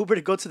called Uber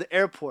to go to the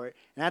airport.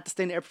 And I had to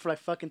stay in the airport for like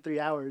fucking 3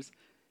 hours.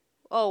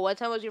 Oh, what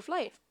time was your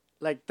flight?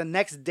 Like the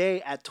next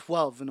day at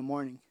 12 in the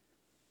morning.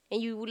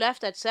 And you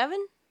left at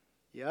 7?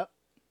 Yep.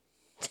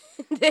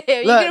 Damn, you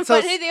couldn't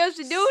find anything else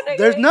to do? Nigga?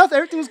 There's nothing.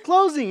 Everything was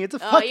closing. It's a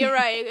Oh, fucking. you're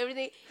right.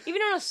 Everything,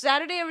 even on a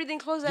Saturday, everything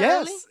closed that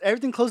Yes, early?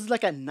 everything closes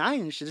like at 9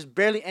 and shit. There's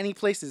barely any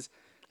places.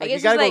 I Like guess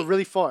you gotta it's go like-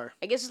 really far.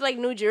 I guess it's like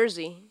New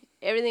Jersey.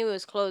 Everything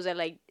was closed at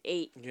like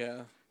 8.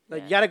 Yeah.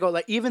 Like you gotta go.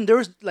 Like even there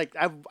was like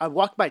I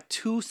walked by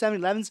 2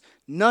 7-Elevens.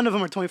 None of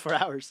them are 24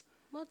 hours.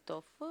 What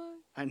the fuck?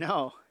 I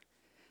know.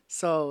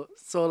 So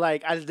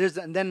like and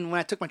then when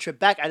I took my trip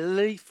back, I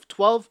literally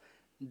 12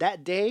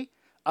 that day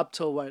up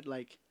till what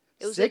like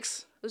It was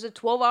 6. It was a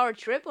 12-hour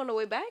trip on the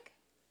way back?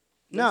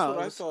 That's No, what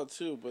it I was- thought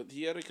too, but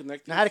he had a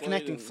connecting. I had a flight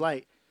connecting and-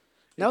 flight. it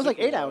That was like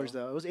took a 8 hours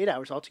while. though. It was 8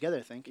 hours altogether,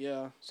 I think.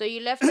 Yeah. So you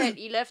left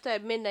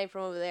at midnight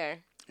from over there.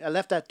 I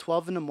left at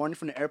 12 in the morning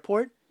from the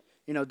airport.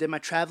 You know, did my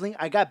traveling.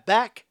 I got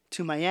back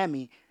to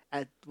Miami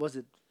at was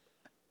it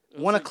It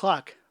was 1 like-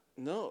 o'clock.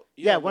 No.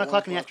 Yeah, about 1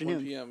 o'clock in the 1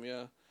 afternoon. PM.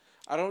 Yeah.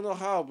 I don't know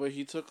how, but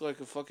he took like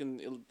a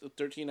fucking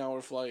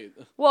 13-hour flight.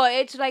 Well,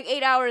 it's like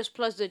 8 hours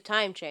plus the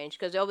time change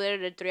because over there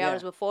they're 3 Yeah.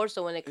 hours before.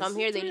 So when they come Is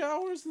here, it they 3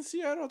 hours in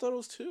Seattle. I thought it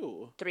was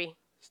 2. 3.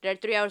 They're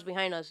 3 hours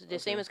behind us. The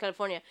same Okay. as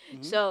California.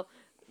 So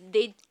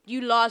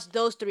you lost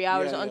those 3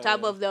 hours Yeah, on yeah,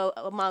 top yeah. of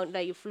the amount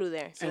that you flew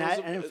there. So And it was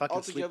I didn't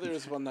fucking sleep altogether in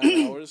it's about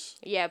 9 hours.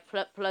 Yeah,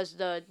 plus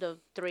the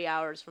 3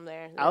 hours from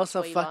there. I was That's so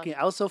what you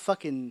lost.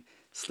 fucking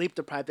sleep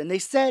deprived, and they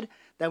said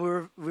that we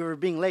were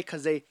being late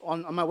because they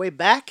on my way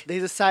back they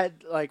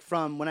decided like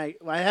from when I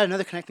had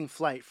another connecting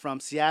flight from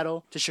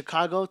Seattle to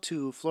Chicago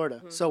to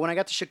Florida. So when I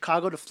got to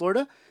Chicago to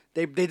Florida,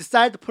 they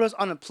decided to put us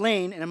on a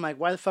plane, and I'm like,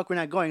 why the fuck we're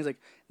not going? He's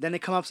like, then they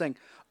come up saying,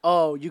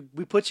 oh,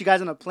 we put you guys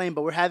on a plane,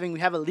 but we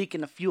have a leak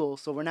in the fuel,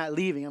 so we're not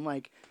leaving. I'm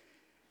like.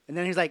 And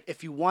then he's like,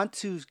 if you want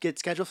to get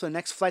scheduled for the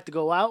next flight to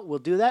go out, we'll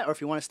do that. Or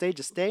if you want to stay,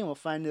 just stay and we'll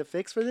find a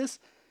fix for this.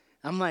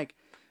 I'm like,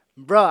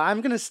 bro,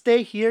 I'm going to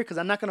stay here because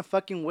I'm not going to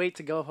fucking wait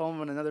to go home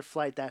on another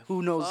flight that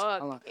who knows how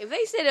long. Fuck. If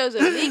they said there was a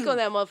leak on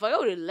that motherfucker, I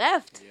would have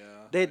left.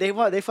 Yeah.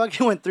 They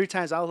fucking went 3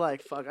 times. I was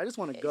like, fuck, I just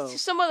want to go.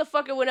 Some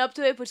motherfucker went up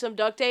to it, put some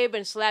duct tape,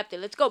 and slapped it.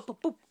 Let's go. Boop,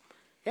 boop.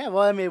 Yeah,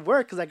 well, I mean, it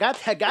worked because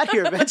I got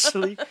here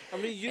eventually. I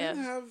mean,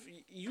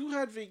 you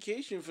had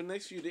vacation for the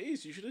next few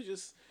days. You should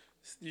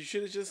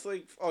have just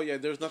like, oh yeah,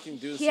 there was nothing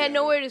to do. In He had Seattle.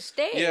 nowhere to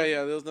stay.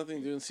 Yeah, there was nothing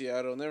to do in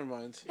Seattle. Never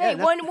mind. Hey,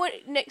 Yeah, one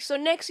next. So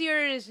next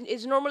year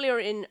is normally or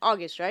in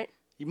August, right?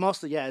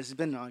 Mostly, yeah, it's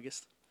been in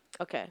August.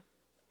 Okay.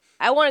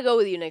 I want to go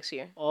with you next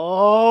year.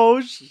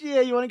 Oh,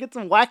 shit. You want to get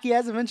some wacky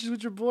ass adventures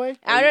with your boy?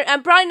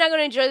 I'm probably not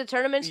going to enjoy the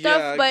tournament stuff,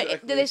 Yeah, but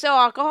exactly. do they sell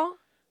alcohol?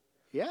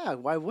 Yeah,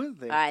 why wouldn't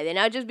they? All right, then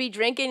I'll just be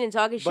drinking and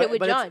talking shit with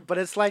but John. But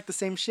it's like the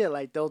same shit.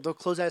 Like they'll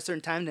close at a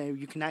certain time. Then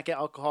you cannot get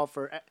alcohol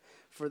for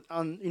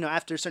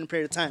after a certain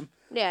period of time.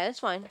 Yeah, that's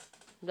fine.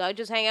 I'll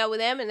just hang out with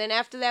them, and then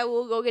after that,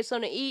 we'll go get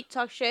something to eat,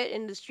 talk shit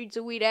in the streets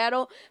of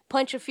Weedaddo,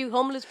 punch a few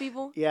homeless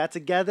people. Yeah,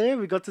 together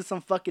we go to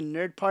some fucking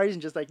nerd parties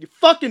and just like, you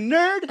fucking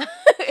nerd.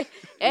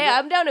 Hey,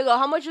 I'm down to go.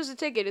 How much was the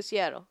ticket to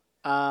Seattle?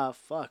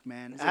 Fuck,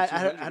 man. It's like I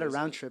had 200, a wasn't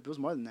round it? trip. It was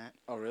more than that.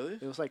 Oh really?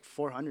 It was like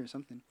 400 or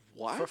something.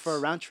 What? For a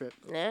round trip.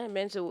 Yeah,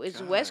 man. So it's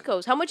God. West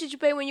Coast. How much did you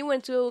pay when you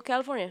went to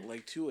California?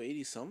 Like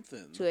 280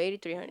 something. 280,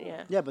 300.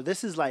 Yeah. Yeah, but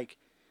this is like,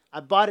 I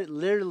bought it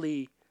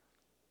literally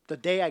the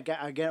day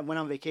went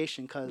on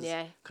vacation because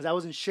Yeah. I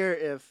wasn't sure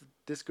if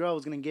this girl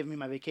was gonna give me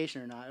my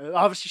vacation or not.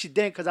 Obviously she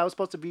didn't because I was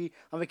supposed to be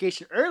on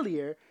vacation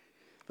earlier,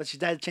 but she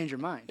decided to change her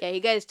mind. Yeah, you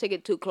guys took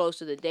it too close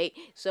to the date.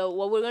 So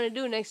what we're gonna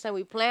do next time,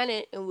 we plan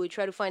it and we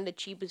try to find the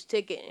cheapest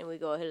ticket and we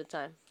go ahead of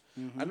time.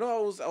 I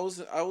know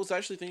I was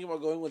actually thinking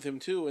about going with him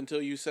too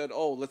until you said,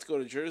 "Oh, let's go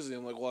to Jersey."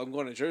 I'm like, "Well, I'm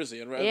going to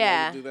Jersey. I'd rather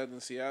Yeah. do that than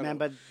Seattle." Man,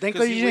 but thank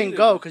 'Cause God he you didn't waited.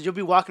 go because you'll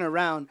be walking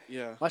around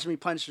Yeah. watching me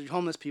punch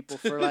homeless people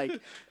for like.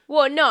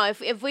 Well, no,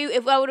 if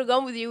I would have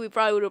gone with you, we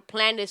probably would have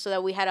planned it so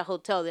that we had a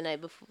hotel the night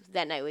before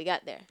that night we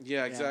got there.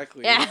 Yeah,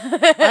 exactly. Yeah,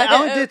 I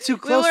only did too We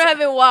close. would have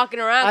been walking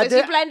around I because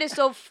he did- planned it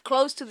so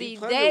close to He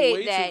the planned it day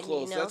way that too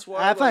close. you know. That's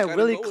why I find like, it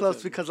really didn't go with close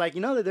him. because like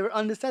they were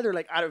undecided. They're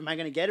like, am I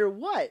gonna get it or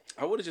what?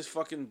 I would have just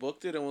fucking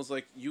booked it and was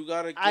like, "You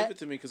gotta give I- it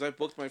to me because I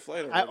booked my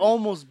flight already."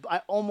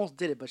 I almost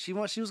did it, but she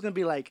was gonna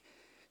be like,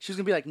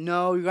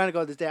 no, you're gonna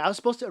go this day. I was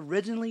supposed to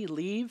originally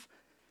leave,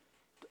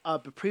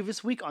 the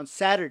previous week on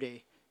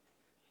Saturday.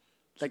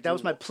 Like that do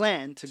was my what?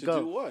 plan to to go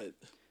do what?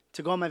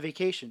 on my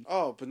vacation,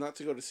 Oh, but not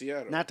to go to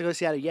Seattle. not to go to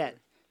Seattle yet.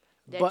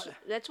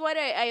 That's what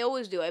I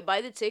always do. I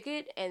buy the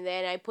ticket and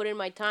then I put in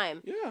my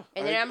time. Yeah.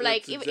 And then I'm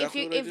like, that's if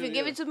exactly you what I if you did,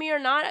 give yeah. it to me or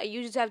not,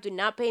 you just have to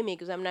not pay me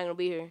because I'm not gonna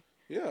be here.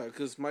 Yeah,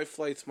 because my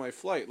flight's my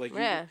flight. Like,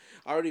 Yeah.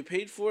 I already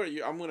paid for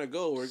it. I'm gonna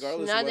go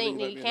regardless. Nothing of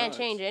whether you let me or can't not.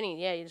 change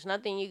any. Yeah, there's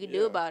nothing you can do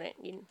Yeah. about it.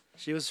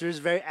 She was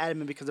very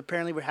adamant because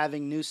apparently we're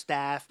having new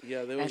staff.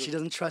 Yeah, there and was she a-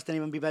 doesn't trust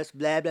anyone. Be best,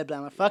 blah blah blah.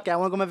 I'm like, fuck it, I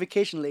want to go on my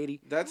vacation, lady.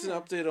 That's an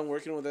update on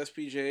working with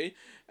SPJ.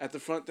 At the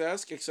front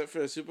desk, except for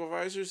the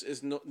supervisors,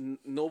 is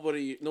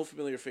nobody, no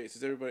familiar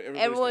faces.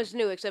 Everyone's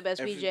new except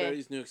SPJ.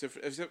 Everybody's new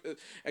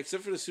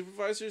except for the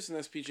supervisors and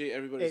SPJ.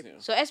 Everybody's new.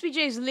 So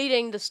SPJ is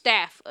leading the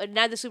staff,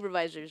 not the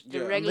supervisors. The Yeah.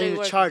 I'm I'm regular leading the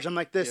workers. charge. I'm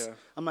like this. Yeah.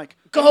 I'm like,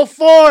 go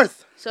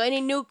forth. So any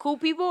new cool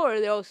people or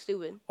they're all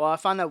stupid? Well, I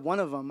found out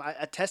one of them.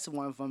 I tested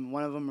one of them.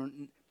 One of them are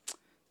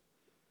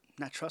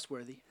not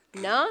trustworthy.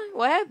 No?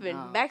 What happened?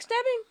 No.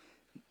 Backstabbing?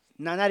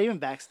 No, not even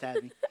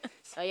backstabbing.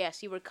 Oh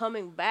yes, you were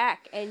coming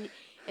back and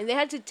they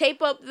had to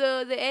tape up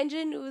the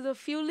engine with a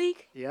fuel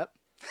leak. Yep.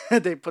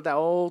 They put that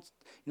old,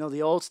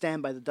 the old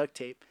standby, the duct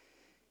tape.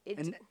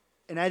 It's,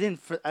 And I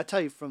didn't. I tell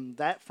you, from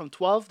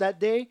 12 that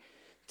day,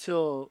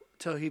 till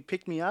he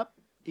picked me up,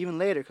 even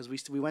later, because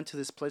we went to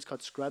this place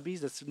called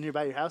Scrubbies that's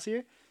nearby your house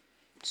here.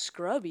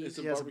 scrubby. It's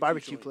a Yeah, it's a barbecue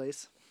barbecue joint.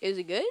 place. Is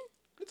it good?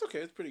 It's okay.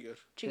 It's pretty good.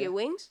 Did you Yeah. get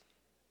wings?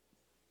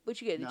 What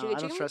you get? Did No, you I get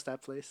don't chicken? trust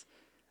that place.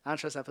 I don't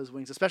trust that place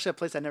wings, especially a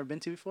place I've never been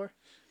to before.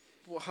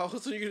 Well, how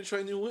else are you gonna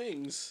try new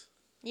wings?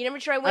 You never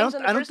tried I wings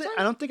don't. on the I don't first think. time?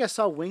 I don't think I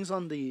saw wings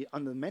on the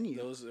menu.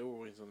 There were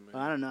wings on the menu.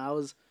 I don't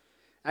know.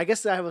 I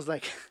guess I was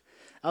like,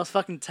 I was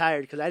fucking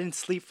tired because I didn't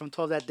sleep from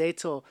 12 that day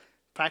till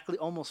practically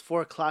almost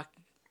 4 o'clock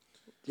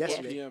 4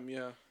 yesterday. p.m.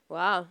 Yeah.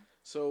 Wow.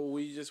 So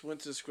we just went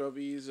to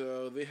Scrubbies.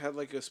 They had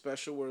like a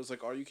special where it was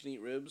like all you can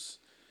eat ribs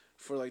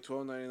for like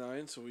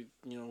 $12.99. So we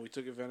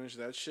took advantage of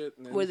that shit.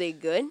 And then Were they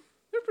good?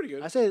 They're pretty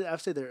good. I say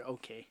they're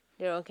okay.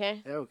 They're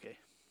okay. They're okay.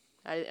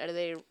 Are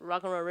they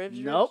rock and roll ribs?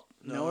 Nope,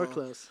 No. nowhere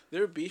close.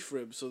 They're beef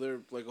ribs, so they're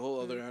like a whole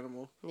other Mm.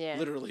 animal. Yeah.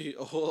 Literally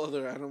a whole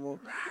other animal.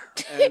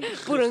 And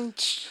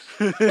Ba-dum-tsh.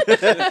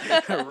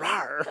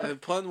 Rawr. the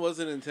pun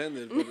wasn't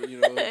intended, but a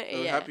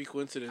Yeah. happy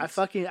coincidence.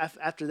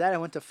 After that I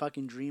went to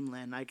fucking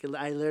dreamland. I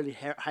literally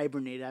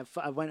hibernated.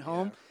 I went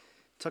home,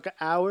 took an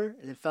hour,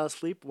 and then fell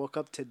asleep. Woke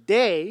up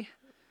today,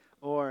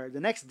 or the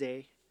next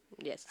day,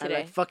 Yes, at today.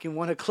 like fucking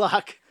 1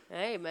 o'clock.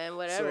 Hey man,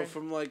 whatever. So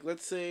from like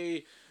let's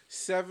say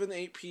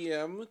 8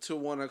 p.m. to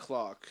 1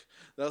 o'clock.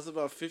 That was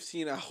about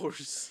 15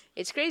 hours.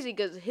 It's crazy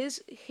because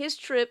his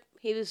trip,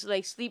 he was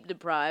like sleep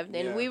deprived,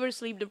 and Yeah. we were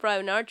sleep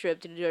deprived in our trip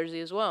to Jersey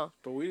as well.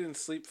 But we didn't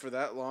sleep for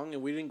that long,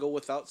 and we didn't go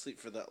without sleep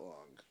for that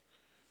long.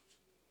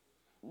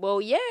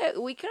 Well, yeah,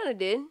 we kind of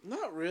did.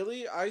 Not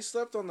really. I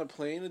slept on the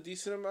plane a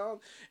decent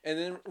amount, and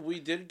then we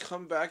did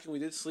come back and we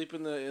did sleep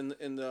in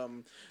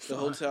the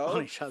hotel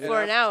on each other. And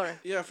For an hour.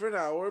 Yeah, for an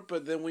hour.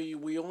 But then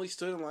we only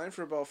stood in line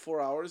for about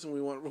 4 hours, and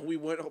we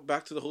went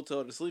back to the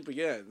hotel to sleep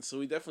again. So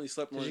we definitely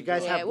slept more. Did you than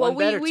guys that. have well, one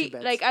bed or we 2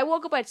 beds? like I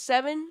woke up at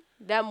 7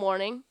 that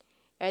morning,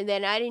 and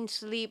then I didn't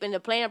sleep. In the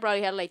plane, I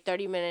probably had like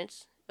 30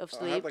 minutes of I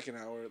sleep. had like an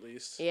hour at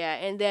least. Yeah,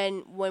 and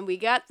then when we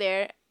got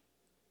there,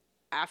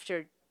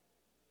 after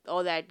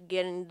all that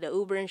getting the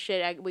Uber and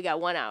shit, we got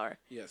 1 hour.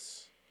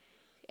 Yes.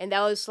 And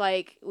that was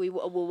like, we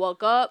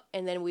woke up,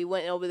 and then we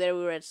went over there,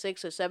 we were at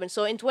 6 or 7.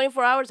 So in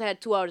 24 hours, I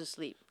had 2 hours of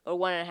sleep, or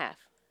 1.5.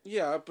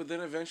 Yeah, but then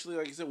eventually,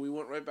 like I said, we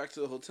went right back to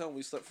the hotel and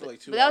we slept for like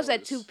 2 But hours.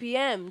 that was at 2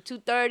 p.m.,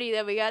 2:30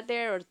 that we got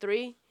there, or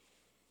 3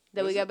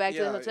 that we Was got it? back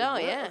to the hotel,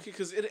 what? yeah. Okay,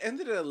 because it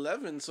ended at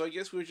 11, so I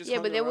guess we were just Yeah,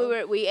 hung but then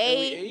around. we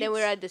ate, then we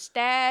were ate. at the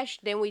stash,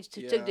 then we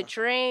took the Yeah.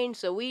 train,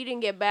 so we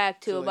didn't get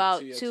back till Till like about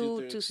 2, yeah,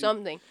 2 2:30, to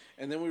something.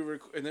 And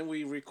then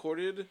we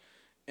recorded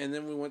and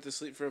then we went to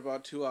sleep for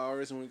about 2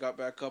 hours, and we got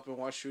back up and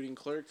watched Shooting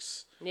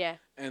Clerks, Yeah.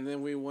 and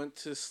then we went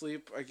to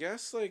sleep. I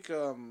guess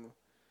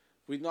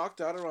we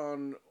knocked out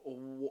around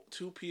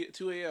 2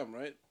 a.m.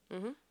 right?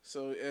 Mhm.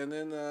 So and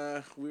then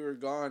we were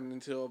gone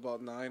until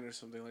about 9 or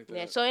something like that.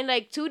 Yeah. So in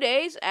like 2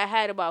 days, I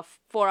had about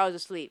 4 hours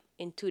of sleep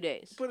in 2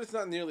 days. But it's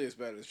not nearly as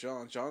bad as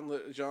John.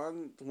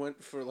 John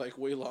went for like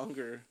way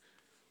longer.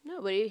 No,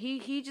 but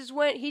he just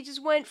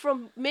went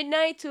from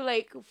midnight to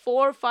like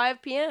 4 or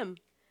 5 p.m.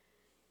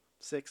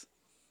 6.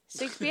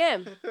 6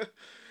 p.m.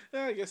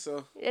 Yeah, I guess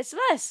so. It's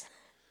less.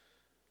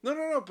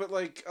 No. But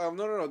like,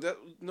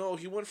 no.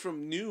 He went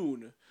from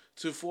noon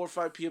to 4 or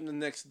 5 p.m. the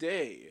next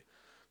day.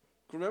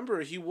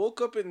 Remember, he woke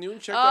up at noon,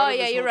 checked out of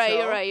his you're right.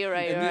 hotel, You're right. You're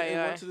right. and You're then- right. and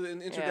You're went right. to the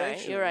Yeah,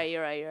 introduction. you're right.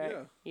 You're right. You're right.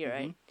 Yeah. You're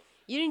right.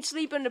 You didn't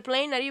sleep on the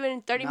plane, not even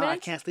in 30 No, I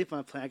minutes. can't sleep on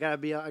a plane. I gotta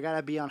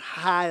be on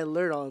high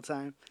alert all the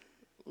time.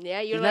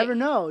 Yeah, You you're like never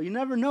know. You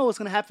never know what's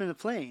gonna happen in a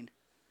plane.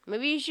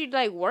 maybe you should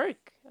like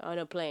work on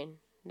a plane.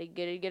 Like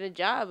get a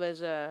job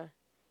as a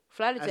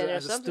flight As attendant a, or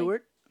as a something.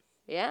 steward,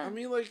 Yeah. I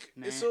mean, like,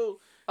 Nah. so.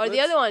 Or the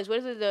let's- other ones. What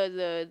is it?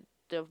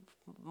 The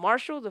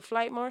marshal, the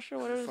flight marshal,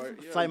 whatever.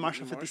 Flight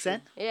Marshal 50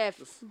 Cent. Yeah,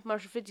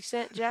 Marshal 50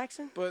 Cent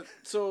Jackson. But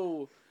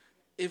so,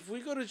 if we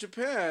go to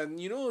Japan,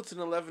 you know it's an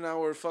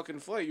 11-hour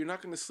fucking flight. You're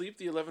not going to sleep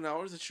the 11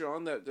 hours that you're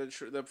on that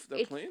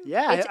It- plane.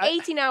 Yeah, It's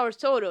 18 hours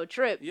total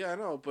trip. Yeah, I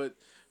know, but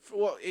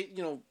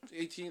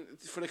 18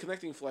 for the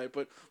connecting flight,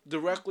 but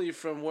directly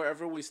from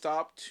wherever we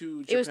stopped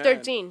to Japan. It was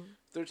 13.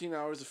 13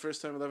 hours the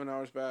first time, 11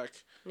 hours back.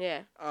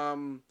 Yeah.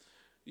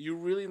 You're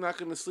really not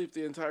going to sleep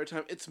the entire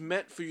time. It's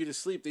meant for you to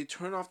sleep. They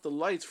turn off the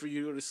lights for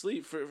you to go to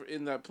sleep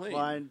in that plane.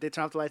 well, they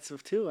turn off the lights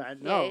off too. I Yeah,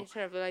 know. you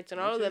turn off the lights on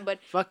all of them, but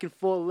Fucking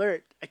full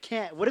alert. I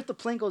can't. What if the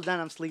plane goes down?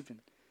 I'm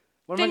sleeping.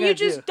 What am then I you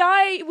gonna just do?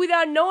 die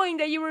without knowing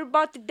that you were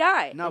about to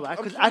die. No, but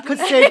I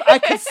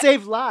could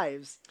save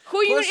lives.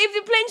 Who you Plus- if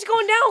the plane's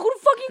going down? Who the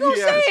fuck you gonna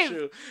Yeah, that's save?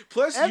 true.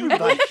 Plus,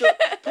 Everybody.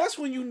 plus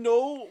when you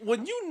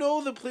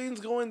know the plane's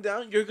going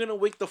down, you're gonna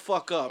wake the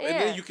fuck up, and Yeah.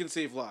 then you can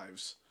save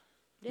lives.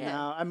 Yeah.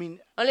 No, I mean,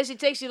 Unless it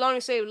takes you long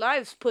to save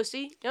lives,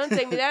 pussy. It don't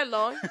take me that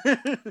long,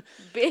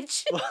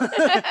 bitch.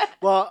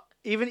 well,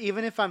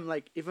 even if I'm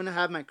like, even if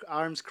I have my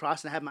arms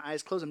crossed and I have my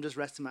eyes closed, I'm just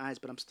resting my eyes,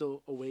 but I'm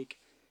still awake.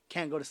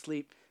 Can't go to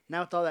sleep.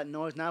 Now with all that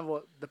noise, now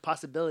with the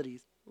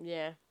possibilities.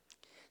 Yeah.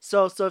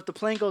 So if the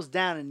plane goes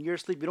down and you're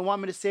asleep, you don't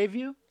want me to save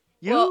you?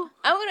 You? Well,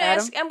 I'm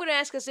Adam? gonna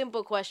ask a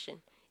simple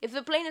question. If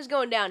the plane is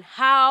going down,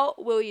 how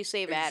will you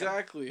save Adam?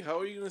 Exactly. How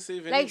are you gonna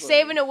save anybody? Like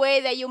save in a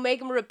way that you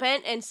make him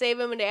repent and save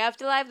him in the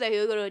afterlife, that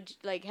he'll go to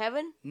like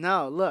heaven.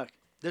 No, look.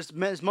 There's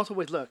multiple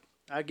ways. Look,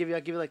 I'll give you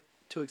like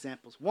 2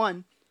 examples.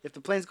 One, if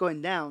the plane's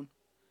going down,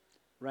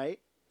 right?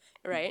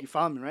 Right. You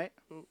follow me, right?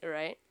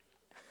 Right.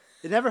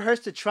 It never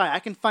hurts to try. I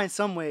can find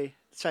some way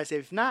to try to save.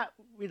 If not,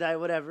 we die,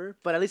 whatever.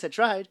 But at least I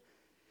tried.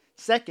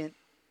 Second,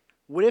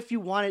 what if you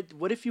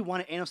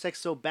wanted anal sex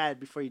so bad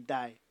before you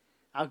die?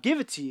 I'll give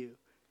it to you,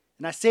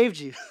 and I saved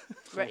you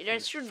Right.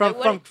 That's true. from But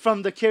what-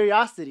 from the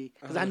curiosity,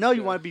 because I know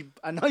you Okay. want to be.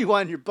 I know you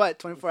want in your butt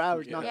 24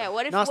 hours. Yeah. Yeah,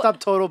 what if- nonstop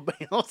total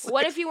anal sex.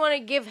 What if you want to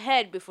give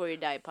head before you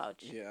die,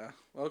 Pouch? Yeah.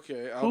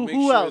 Okay. I'll Who- make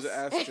who sure else? to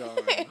ask John.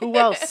 Who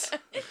else?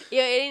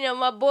 Yeah,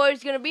 my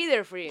boy's gonna be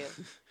there for you.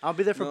 I'll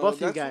be there for No, both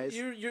of you that's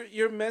guys.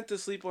 You're meant to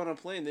sleep on a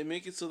plane. They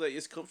make it so that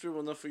it's comfortable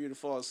enough for you to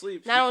fall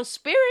asleep. Not on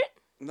Spirit.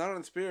 Not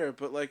on Spirit,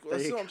 but like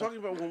that's you what I'm go. talking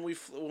about when we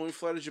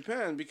fly to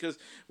Japan, because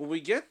when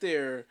we get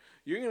there,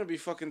 you're gonna be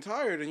fucking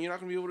tired and you're not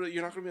gonna be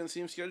on the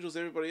same schedule as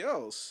everybody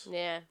else.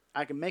 Yeah.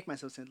 I can make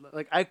myself think.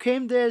 Like I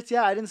came there,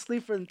 yeah, I didn't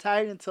sleep for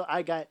entire until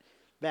I got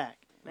back.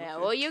 Yeah.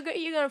 Well, you're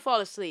gonna fall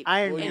asleep.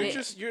 Iron Well, Man.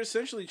 you're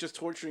essentially just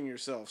torturing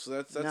yourself, so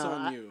that's No,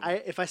 on you.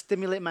 if I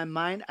stimulate my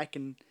mind, I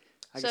can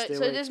So stay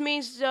awake. this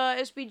means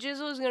SB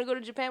Jizzle is gonna go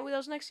to Japan with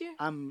us next year.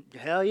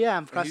 Hell yeah,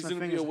 I'm And crossing he's my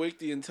gonna fingers. be awake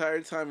the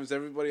entire time as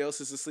everybody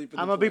else is asleep.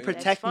 I'm gonna be plane.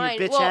 protecting your fine.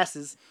 bitch Well,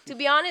 asses. To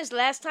be honest,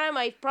 last time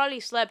I probably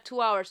slept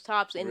 2 hours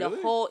tops in the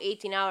Really? whole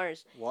 18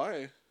 hours.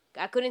 Why?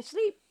 I couldn't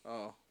sleep.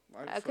 Oh,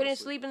 I couldn't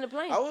sleep in the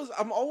plane.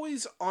 I'm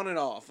always on and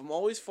off. I'm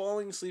always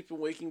falling asleep and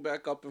waking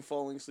back up and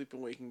falling asleep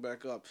and waking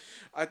back up.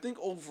 I think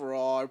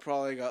overall I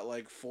probably got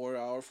like 4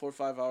 or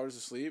 5 hours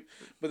of sleep.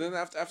 But then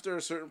after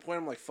a certain point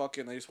I'm like, fuck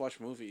it, and I just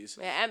watch movies.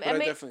 Yeah, But I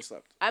definitely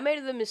slept. I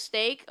made the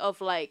mistake of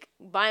like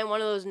buying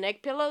one of those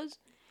neck pillows,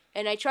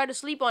 and I tried to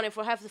sleep on it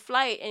for half the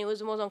flight, and it was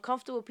the most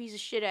uncomfortable piece of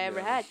shit I ever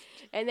Yeah. had.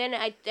 And then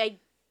I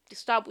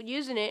stopped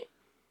using it,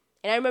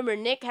 and I remember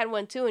Nick had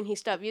one too, and he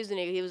stopped using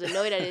it. He was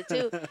annoyed at it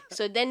too.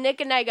 So then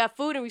Nick and I got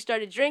food, and we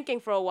started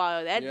drinking for a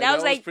while. That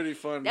was like pretty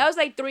fun. that was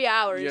like 3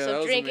 hours Yeah, that of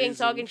was drinking,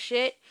 amazing. talking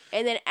shit,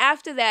 and then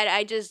after that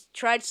I just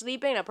tried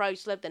sleeping. I probably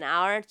slept an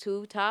hour,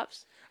 2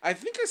 tops. I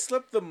think I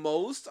slept the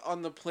most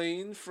on the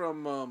plane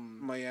from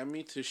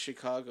Miami to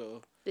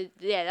Chicago.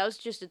 Yeah, that was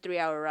just a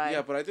 3-hour ride.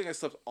 Yeah, but I think I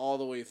slept all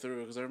the way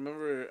through because I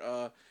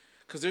remember.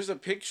 Because there's a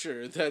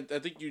picture that I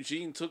think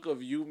Eugene took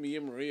of you, me,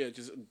 and Maria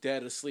just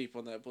dead asleep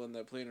on that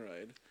plane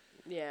ride.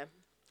 Yeah.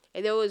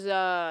 And it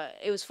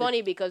was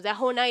funny because that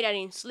whole night I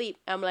didn't sleep.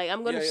 I'm like,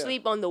 I'm going to Yeah, yeah.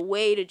 sleep on the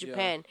way to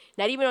Japan.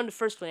 Not even on the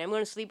first plane. I'm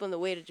going to sleep on the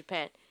way to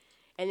Japan.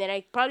 And then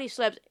I probably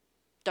slept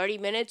 30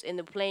 minutes in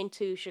the plane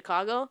to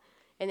Chicago.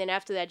 And then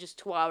after that, just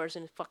 2 hours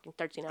in a fucking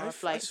 13-hour I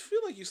flight. just feel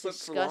like you slept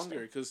for Disgusting.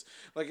 longer because,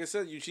 like I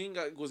said, Eugene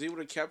was able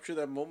to capture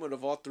that moment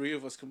of all three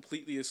of us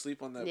completely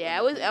asleep on that. Yeah,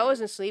 on the I plane.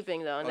 wasn't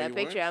sleeping though in Oh, that you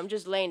picture. weren't? I'm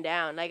just laying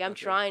down, like I'm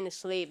Okay. trying to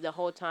sleep the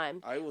whole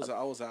time. I was out.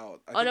 I On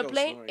think a I was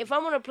plane, snoring. if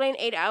I'm on a plane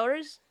 8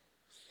 hours,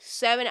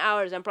 7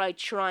 hours, I'm probably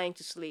trying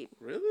to sleep.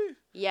 Really?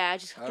 Yeah, I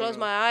just I don't close know.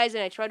 my eyes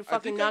and I try to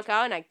fucking think I- knock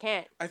out and I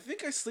can't. I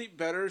think I sleep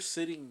better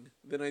sitting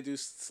than I do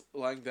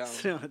lying down.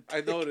 Sit on a I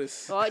dick.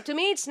 notice. Well, to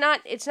me, it's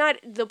not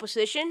the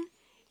position.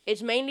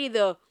 It's mainly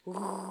the.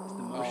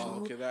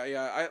 Oh, okay.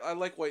 I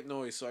like white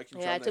noise, so I can.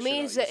 Yeah, drown to that me,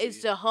 shit it's out the, it's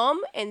easy. the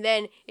hum, and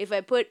then if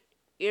I put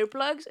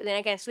earplugs, then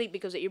I can't sleep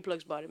because the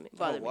earplugs bother me.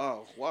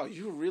 Oh wow!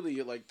 You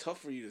really like tough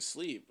for you to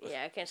sleep.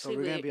 Yeah, I can't So sleep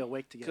we're with gonna it. be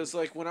awake together. Because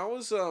like when I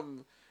was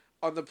on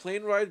the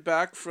plane ride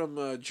back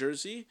from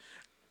Jersey,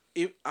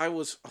 I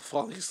was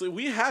falling asleep.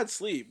 We had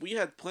sleep. We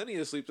had plenty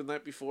of sleep the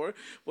night before,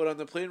 but on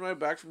the plane ride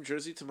back from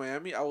Jersey to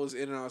Miami, I was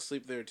in and out of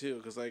sleep there too.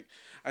 Because like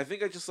I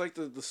think I just like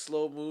the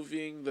slow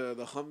moving,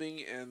 the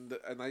humming, and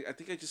I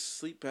think I just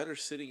sleep better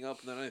sitting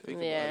up than I think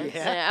Yeah. about it.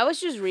 Yeah. Yeah, I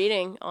was just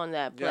reading on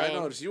that Yeah, plane. I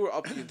noticed you were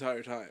up the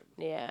entire time.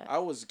 Yeah. I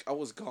was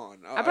gone.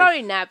 I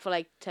probably napped for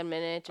like 10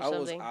 minutes or I was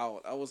something.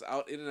 out. I was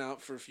out in and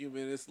out for a few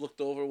minutes. Looked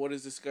over, what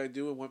does this guy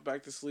do, and went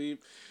back to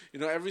sleep. You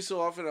know, every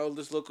so often I would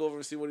just look over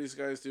and see what these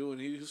guys do,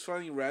 and he was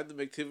finding random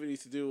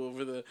activities to do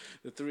over the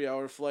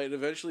 3-hour flight. And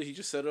eventually, he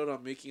just settled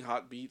on making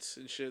hot beats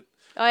and shit.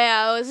 Oh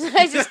yeah,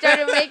 I just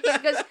started making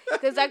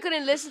because I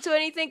couldn't listen to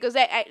anything because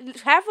I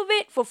half of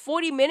it for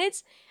 40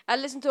 minutes I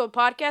listened to a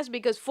podcast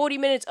because 40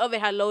 minutes of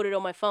it had loaded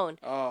on my phone.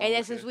 Oh, And then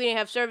okay. since we didn't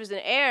have service in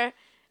the air,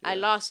 I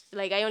Yeah. lost,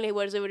 like, I only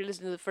was able to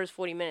listen to the first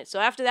 40 minutes. So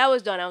after that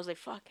was done, I was like,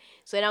 fuck.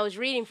 So then I was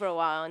reading for a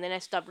while, and then I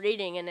stopped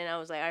reading, and then I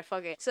was like, all right,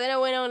 fuck it. So then I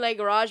went on, like,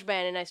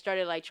 GarageBand, and I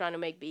started, like, trying to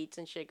make beats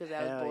and shit because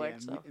I was Hell bored,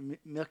 yeah. so.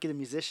 Milky the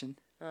musician.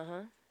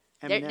 Uh-huh.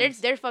 Eminem's.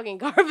 They're fucking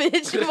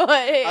garbage, but...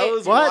 I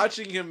was What?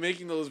 watching him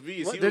making those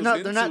beats. What? He They're was not.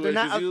 into They're not. They're it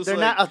 'cause not. he was They're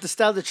like, not of the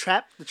style of the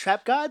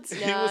trap gods.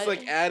 He No, was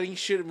like adding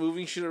shit,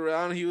 moving shit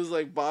around. He was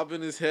like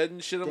bobbing his head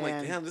and shit. I'm like,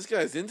 Damn. damn, this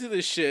guy's into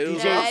this shit. It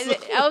was DJ.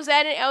 awesome.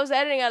 I was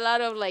adding a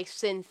lot of like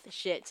synth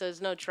shit, so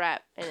there's no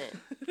trap in it.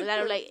 A lot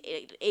of like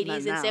 80s Not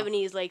and now.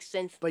 70s like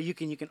synth. But you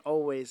can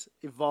always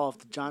evolve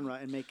the genre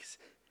and make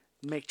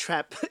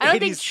trap. I don't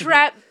think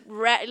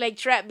 80s.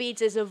 trap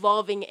beats is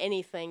evolving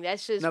anything.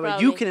 That's just No, but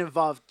probably, you can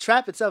evolve.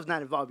 Trap itself is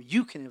not evolving.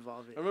 You can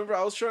evolve I it. remember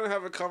I was trying to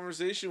have a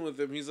conversation with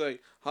him. He's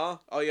like, huh?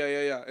 Oh,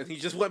 yeah. And he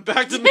just went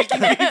back to making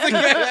beats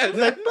again.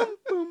 Like boom,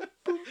 boom,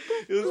 boom.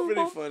 It was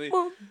pretty funny.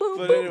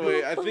 But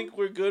anyway, I think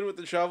we're good with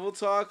the travel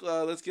talk.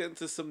 Let's get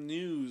into some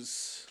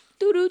news.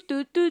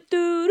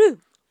 Do-do-do-do-do-do.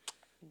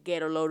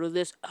 Get a load of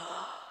this.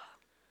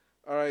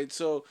 All right,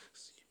 so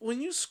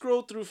when you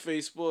scroll through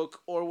Facebook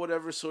or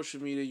whatever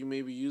social media you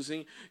may be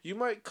using, you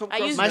might come I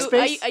across use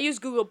MySpace? I use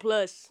Google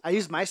Plus. I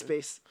use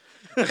MySpace.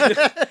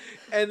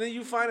 and then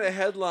you find a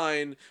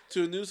headline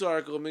to a news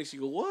article that makes you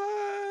go, what?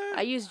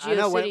 I use I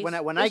know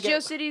GeoCities. when I Is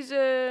get-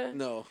 GeoCities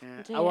No. Yeah.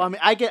 Damn. Well, I mean,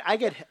 I get,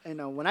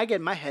 when I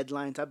get my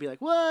headlines, I'll be like,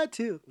 what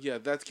too? Yeah,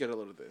 let's get a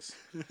load of this.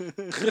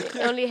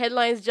 the only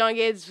headlines John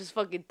gets is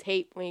fucking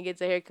tape when he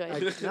gets a haircut.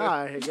 No,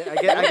 I get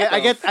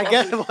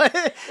what?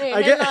 Hey,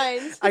 I get,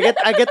 headlines.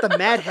 I get the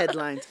mad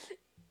headlines.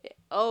 With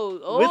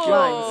lines.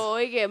 Oh,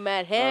 he get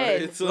mad All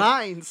head. right, so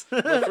Lines.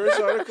 my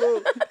first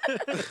article.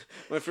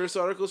 My first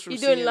article is from You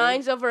doing CNN.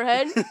 lines of her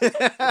head?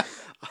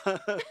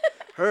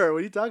 Her, what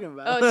are you talking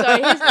about? Oh,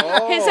 sorry. His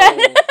Oh,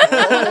 head.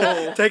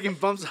 oh. Taking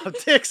bumps off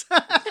dicks.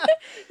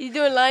 He's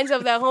doing lines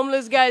of that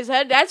homeless guy's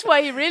head. That's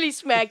why he really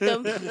smacked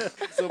him.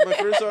 So my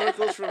first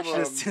article is from.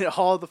 Just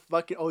all the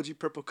fucking OG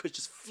purple kush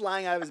just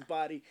flying out of his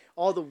body.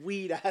 All the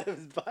weed out of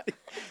his body.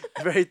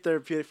 Very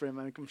therapeutic for him,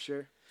 I'm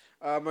sure.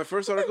 My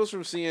first article is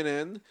from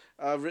CNN,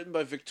 written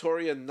by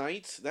Victoria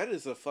Knight. That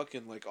is a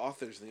fucking like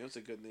author's name. That's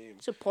a good name.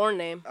 It's a porn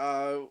name.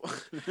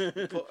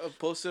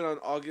 Posted on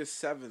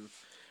August 7th.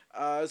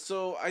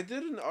 So I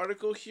did an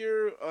article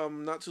here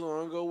not too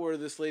long ago where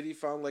this lady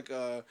found like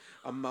a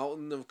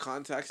mountain of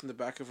contacts in the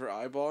back of her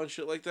eyeball and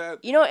shit like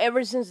that. You know,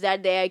 ever since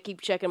that day, I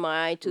keep checking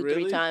my eye 2-3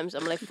 Really? times.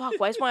 I'm like, fuck,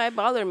 why is my eye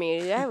bothering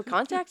me? Do I have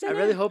contacts in I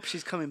there? really hope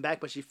she's coming back,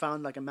 but she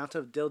found like a mountain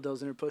of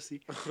dildos in her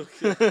pussy.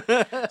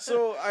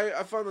 So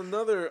I found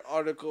another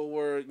article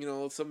where, you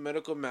know, some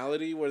medical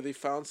malady where they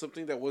found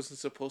something that wasn't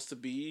supposed to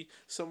be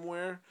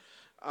somewhere.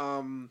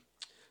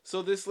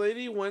 So this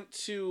lady went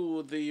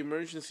to the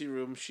emergency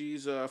room.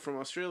 She's from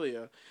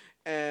Australia.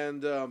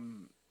 And Did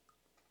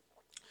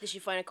she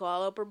find a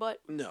koala up her butt?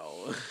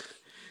 no.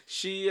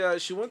 She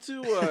went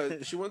to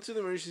the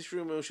emergency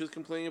room and she was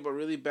complaining about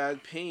really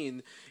bad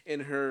pain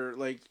in her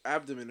like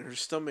abdomen, her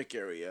stomach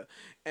area,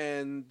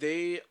 and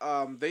they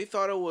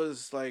thought it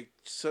was like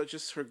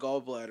just her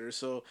gallbladder.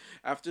 So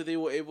after they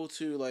were able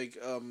to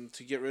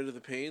to get rid of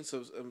the pain,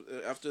 so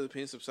after the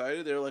pain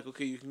subsided, they were like,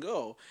 okay, you can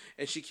go.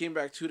 And she came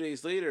back 2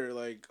 days later,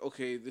 like,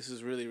 okay, this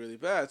is really really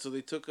bad. So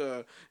they took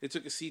a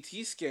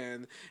CT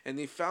scan and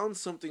they found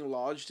something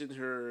lodged in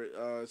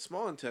her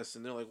small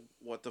intestine. They're like,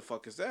 what the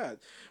fuck is that?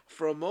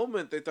 For a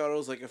moment, they thought it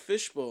was like a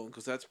fish bone,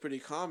 because that's pretty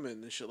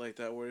common and shit like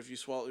that. Where if you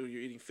swallow,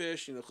 you're eating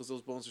fish, because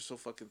those bones are so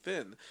fucking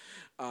thin.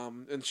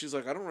 And she's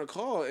like, I don't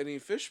recall any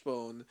fish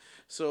bone.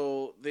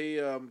 So they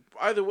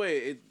either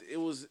way, it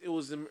was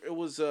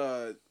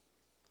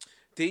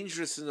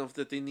dangerous enough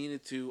that they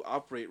needed to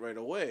operate right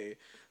away.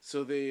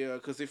 So they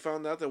because they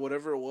found out that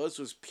whatever it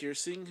was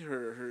piercing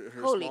her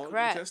Holy small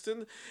crap.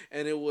 intestine,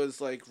 and it was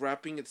like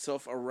wrapping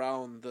itself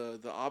around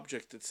the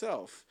object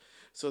itself.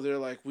 So they're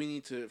like, we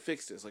need to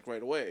fix this like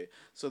right away.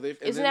 So they've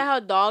Isn't that how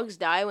dogs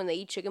die when they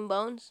eat chicken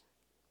bones?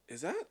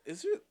 is it?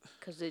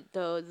 Because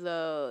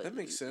That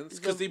makes sense,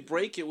 because they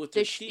break it with the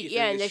their teeth.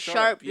 yeah, it and the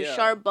gets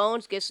sharp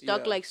bones get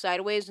stuck Yeah. like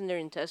sideways in their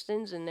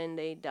intestines, and then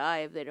they die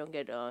if they don't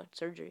get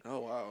surgery. Oh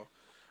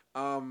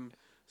wow.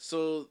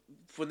 So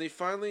when they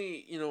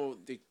finally,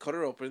 they cut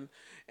her open,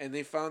 and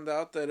they found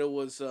out that it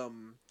was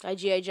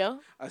G.I. Joe?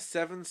 a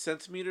 7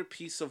 centimeter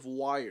piece of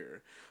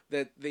wire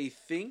that they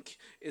think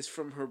is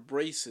from her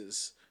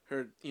braces.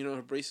 Her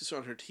braces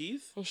on her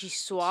teeth. And she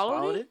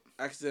swallowed it?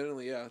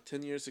 Accidentally, yeah,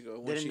 10 years ago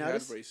when Didn't she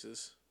notice? had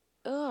braces.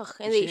 Ugh.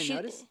 And She didn't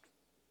notice?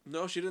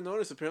 No, she didn't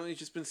notice. Apparently, it's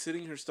just been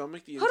sitting in her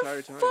stomach the How entire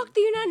the time. fuck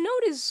do you not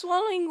notice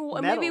swallowing?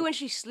 Maybe Metal. when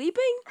she's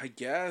sleeping? I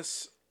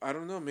guess. I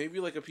don't know.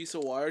 Maybe like a piece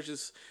of wire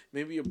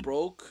maybe it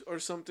broke or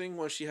something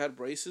when she had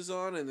braces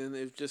on, and then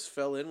it just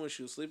fell in when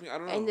she was sleeping. I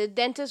don't know. And the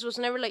dentist was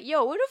never like,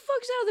 yo, where the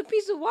fuck's that other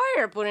piece of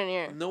wire I put in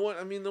here? No one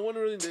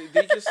really.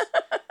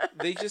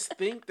 They just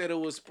think that it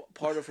was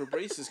part of her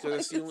braces, because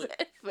that's the only.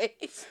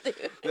 Face, dude.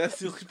 That's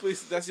the only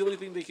place. That's the only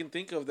thing they can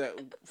think of that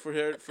for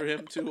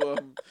him to.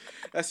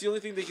 That's the only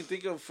thing they can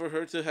think of for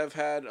her to have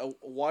had a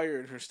wire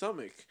in her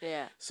stomach.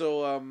 Yeah.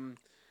 So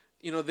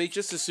they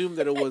just assumed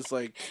that it was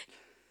like.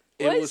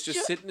 It What was is just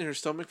Jo- sitting in her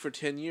stomach for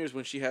 10 years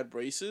when she had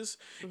braces,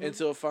 Mm-hmm.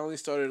 until it finally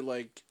started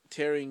like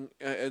tearing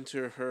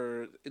into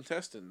her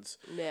intestines,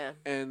 Yeah.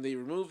 and they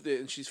removed it,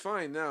 and she's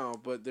fine now.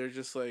 But they're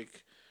just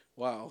like,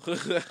 wow.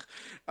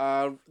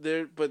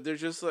 They're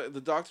just like,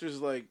 the doctor's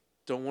like,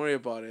 don't worry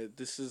about it.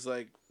 This is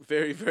like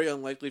very very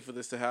unlikely for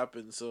this to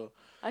happen. So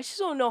I just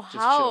don't know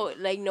how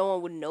chill. like no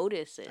one would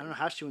notice it. I don't know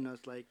how she would know.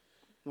 It's like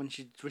when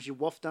she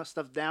wolfed that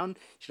stuff down,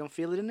 she don't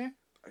feel it in there.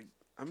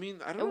 I mean,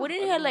 I don't And know. wouldn't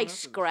I it don't have know like what happens.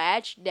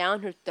 scratched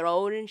down her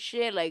throat and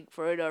shit, like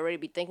for her to already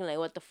be thinking like,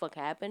 what the fuck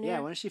happened Yeah,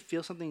 here? wouldn't she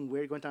feel something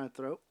weird going down her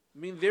throat? I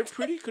mean, they're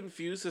pretty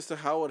confused as to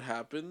how it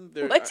happened.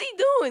 What's he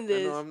doing I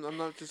this? know, I'm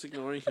not just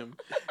ignoring him.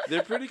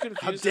 They're pretty How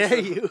confused. dare as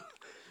to, you?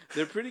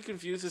 They're pretty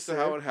confused as to Sir?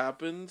 how it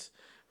happened,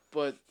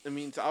 but I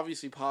mean, it's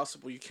obviously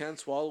possible. You can't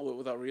swallow it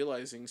without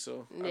realizing.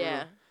 So I don't Yeah.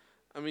 know.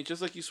 I mean,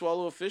 just like you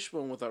swallow a fish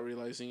bone without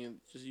realizing it,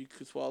 just you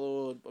could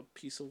swallow a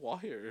piece of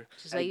wire.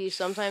 Just like you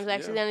sometimes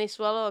accidentally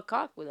swallow a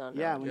cock without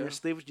Yeah, knowing. when you're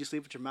asleep, you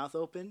sleep with your mouth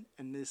open,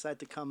 and they decide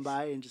to come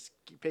by and just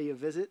pay you a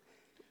visit.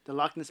 The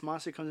Loch Ness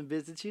monster comes and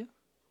visits you.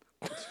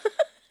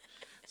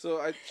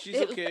 So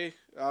she's okay.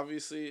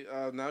 Obviously,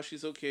 now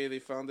she's okay. They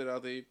found it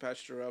out. They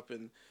patched her up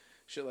and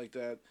shit like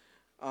that.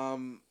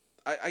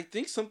 I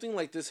think something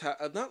like this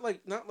not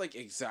like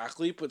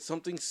exactly, but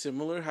something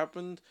similar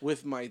happened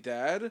with my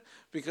dad,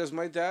 because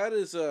my dad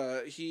is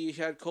he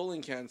had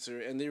colon cancer,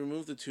 and they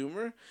removed the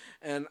tumor,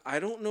 and I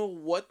don't know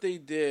what they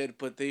did,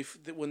 but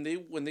when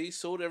they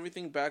sewed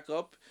everything back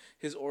up,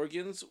 his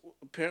organs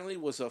apparently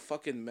was a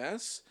fucking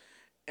mess.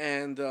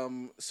 And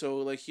so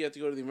like he had to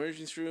go to the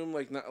emergency room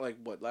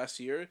last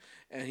year,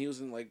 and he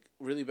was in like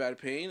really bad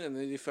pain, and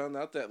then they found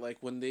out that like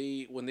when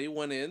they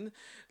went in,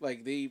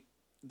 like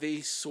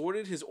they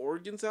sorted his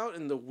organs out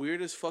in the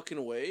weirdest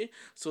fucking way,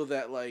 so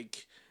that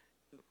like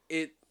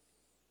it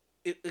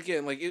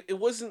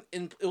wasn't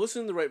in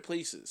the right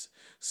places.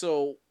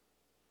 So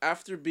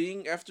after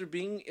being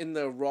in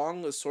the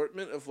wrong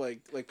assortment of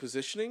like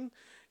positioning,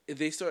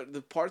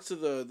 the parts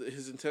of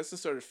his intestines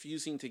started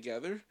fusing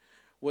together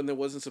when they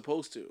wasn't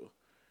supposed to.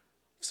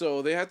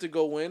 So they had to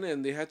go in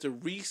and they had to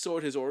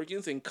resort his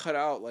organs and cut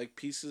out like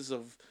pieces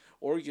of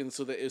organs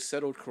so that it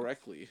settled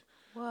correctly.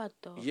 What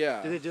the?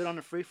 Yeah. Did they do it on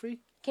a free?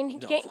 Can he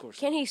No, can, of course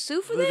can he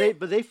sue for But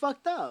that? they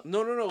fucked up.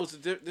 No. It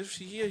was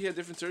he had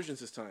different surgeons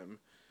this time.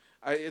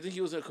 I think he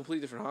was in a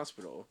completely different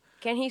hospital.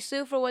 Can he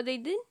sue for what they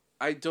did?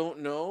 I don't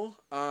know.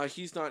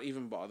 He's not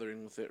even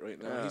bothering with it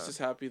right now. He's just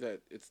happy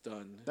that it's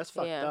done. That's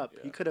fucked Yeah. up.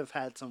 He could have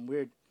had some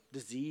weird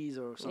disease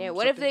or something. Yeah.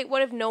 What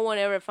if no one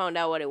ever found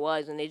out what it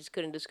was and they just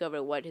couldn't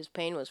discover what his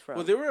pain was from?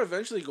 Well, they were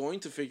eventually going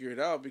to figure it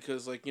out,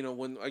 because like,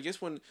 when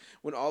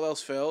all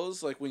else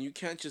fails, like when you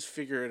can't just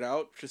figure it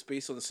out just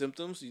based on the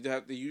symptoms,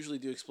 they usually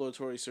do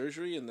exploratory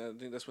surgery, and I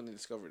think that's when they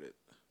discovered it.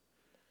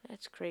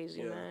 That's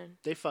crazy, Yeah. man.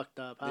 They fucked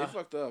up. They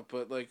fucked up,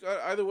 but like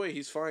either way,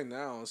 he's fine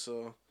now.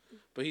 So,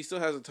 but he still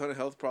has a ton of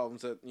health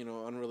problems that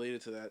unrelated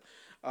to that.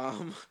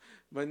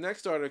 My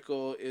next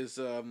article is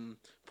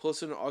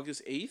posted on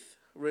August 8th.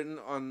 written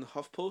on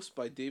HuffPost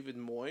by David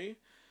Moy.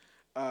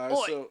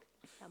 Moy. So,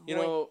 you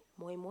Moy. know,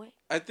 Moy.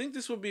 I think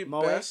this would be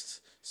Moe?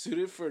 best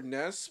suited for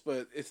Ness,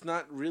 but it's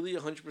not really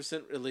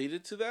 100%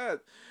 related to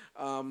that.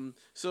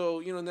 So,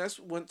 you know, Ness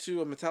went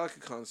to a Metallica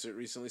concert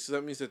recently, so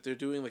that means that they're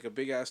doing like a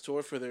big ass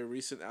tour for their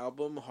recent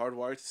album,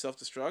 Hardwired to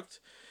Self-Destruct.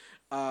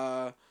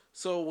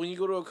 So when you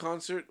go to a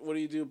concert, what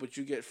do? But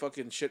you get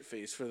fucking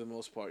shit-faced for the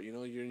most part. You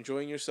know, you're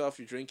enjoying yourself,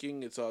 you're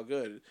drinking, it's all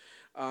good.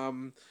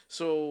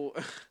 So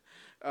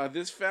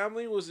this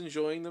family was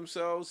enjoying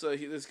themselves.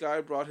 This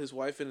guy brought his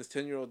wife and his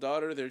 10-year-old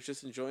daughter. They're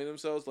just enjoying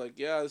themselves. Like,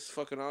 yeah, it's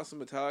fucking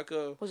awesome.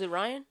 Metallica. Was it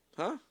Ryan?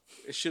 Huh?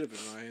 It should have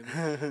been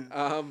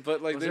Ryan.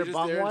 But like Was they're there just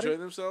bomb there water?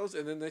 enjoying themselves,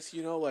 and then next thing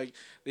you know, like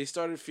they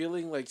started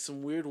feeling like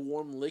some weird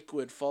warm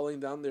liquid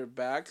falling down their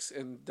backs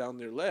and down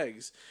their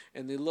legs,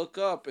 and they look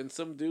up and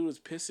some dude was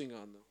pissing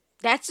on them.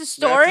 That's the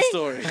story? That's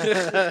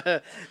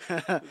the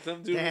story.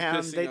 Some dude Damn,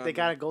 was pissing they on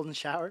got a them. golden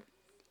shower.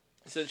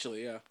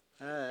 Essentially, yeah.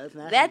 That's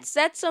nasty.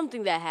 That's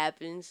something that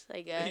happens,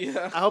 I guess.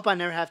 Yeah. I hope I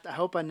never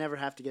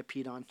have to get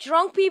peed on.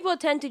 Drunk people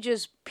tend to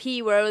just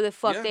pee wherever the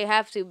fuck Yeah. they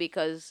have to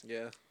because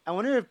Yeah. I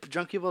wonder if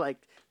drunk people, like,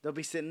 they'll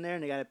be sitting there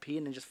and they gotta pee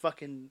and then just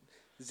fucking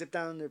zip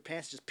down their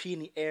pants, just pee in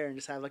the air and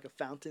just have like a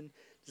fountain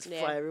just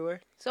Yeah. fly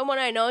everywhere. someone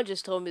I know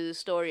just told me the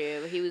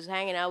story. He was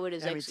hanging out with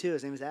his Yeah, me ex. too.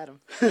 His name is Adam.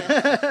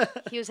 Yeah.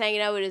 He was hanging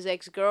out with his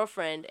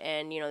ex-girlfriend,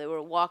 and they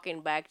were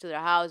walking back to their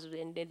house,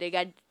 and they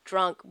got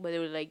drunk, but they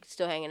were like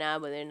still hanging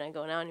out, but they're not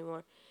going out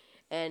anymore.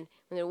 And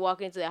when they were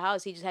walking into the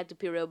house, he just had to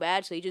pee real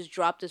bad, so he just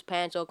dropped his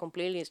pants all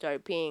completely and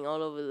started peeing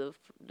all over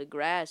the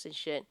grass and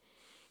shit.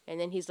 And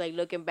then he's like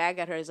looking back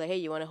at her. He's like, "Hey,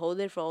 you want to hold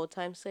it for old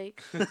time's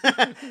sake?"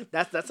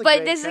 that's a But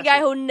great this is a gesture. guy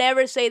who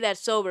never say that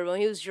sober.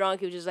 When he was drunk,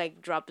 he would just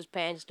like drop his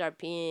pants, start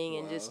peeing,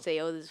 and Wow. just say,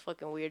 "Oh, this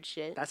fucking weird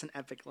shit." That's an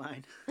epic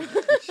line.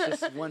 It's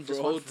just one, just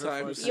For one old for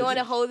time's us. You want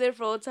to hold it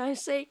for old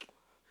time's sake?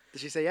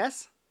 Did she say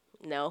yes?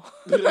 No.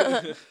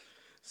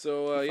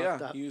 So yeah,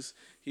 fucked up.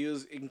 he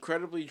was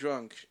incredibly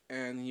drunk,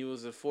 and he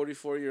was a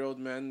 44-year-old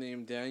man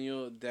named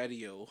Daniel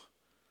Daddio.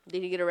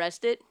 Did he get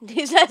arrested?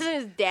 His last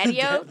name is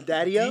Daddio.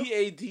 Daddy-o?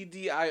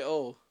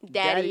 Daddio.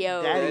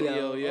 Daddio.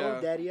 Daddy-o, yeah.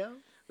 Oh, Daddy-o?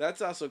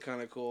 That's also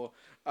kind of cool.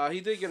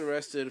 He did get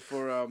arrested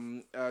for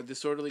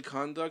disorderly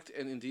conduct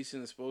and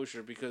indecent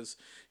exposure because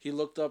he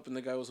looked up and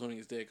the guy was holding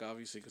his dick,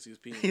 obviously, because he was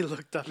peeing. He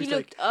looked up. He He's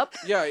looked like, up.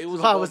 Yeah, it was.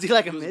 wow, above- was he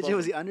like a it midget? above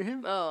Was he them. under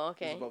him? Oh, It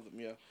okay. was above them,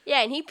 yeah.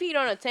 Yeah, and he peed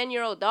on a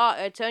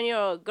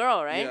 10-year-old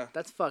girl, right? Yeah.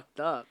 That's fucked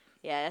up.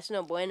 Yeah, that's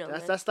no bueno.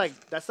 man. That's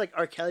like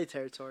R. Kelly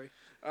territory.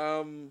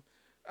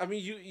 I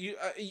mean,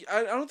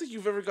 I don't think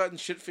you've ever gotten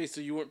shit faced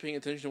so you weren't paying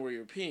attention to where you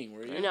were peeing,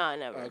 were you? No,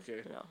 never.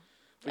 Okay. No.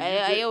 But you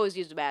I did- always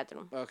use the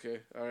bathroom. Okay,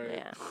 all right.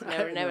 Yeah,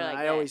 never No, like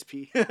I that. always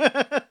pee.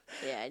 Yeah,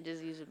 I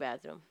just use the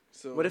bathroom.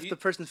 So What if the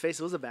person's face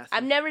was a bathroom?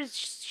 I'm never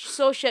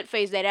so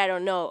shit-faced that I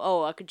don't know.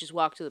 Oh, I could just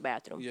walk to the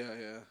bathroom. Yeah.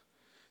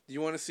 Do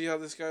you want to see how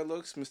this guy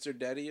looks, Mr.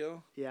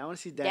 Daddio? Yeah, I want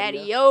to see Daddy,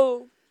 Daddy.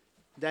 yo.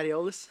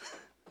 Daddy-olus.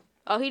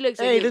 Oh, he looks.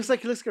 Hey, like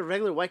he looks like a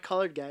regular white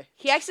collared guy.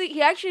 He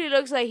actually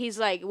looks like he's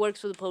like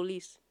works for the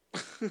police.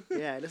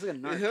 Yeah, he looks like a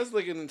It narc. has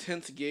like an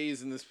intense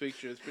gaze in this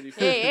picture. It's pretty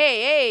funny.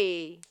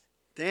 Hey.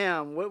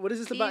 Damn, what is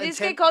this He, about? this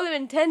guy called him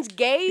intense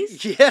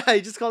gaze. Yeah,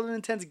 he just called him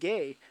intense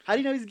gay. How do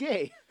you know he's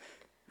gay?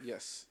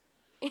 Yes.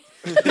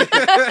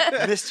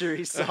 Mystery I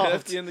have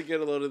solved. to end to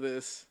get a load of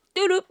this.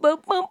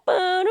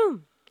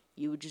 Doo-doo-bum-bum-bum.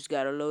 You just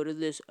got a load of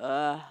this.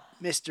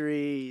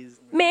 Mysteries.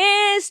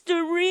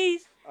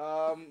 Mysteries.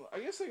 I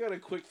guess I got a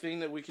quick thing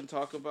that we can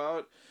talk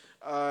about.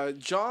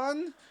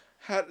 John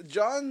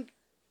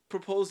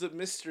proposed a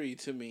mystery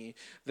to me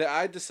that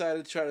I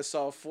decided to try to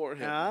solve for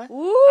him. Huh?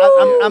 Woo.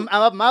 I'm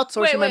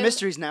outsourcing my wait.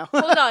 mysteries now.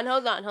 hold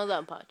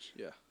on, Punch.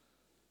 Yeah.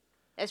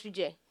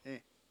 SBJ.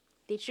 Hey.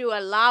 Did you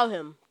allow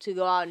him to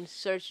go out and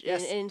search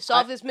Yes, and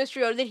solve I- this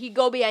mystery, or did he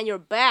go behind your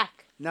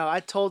back? No, I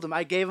told him.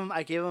 I gave him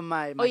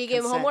my Oh, you gave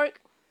him consent.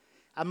 homework?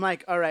 I'm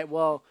like, all right,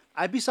 well,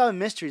 I'd be solving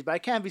mysteries, but I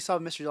can't be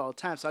solving mysteries all the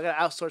time. So I gotta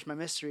outsource my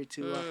mystery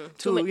to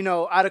Too many-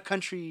 out of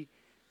country.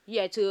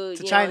 Yeah, to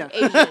China.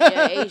 Asia.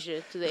 Yeah,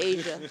 Asia. To the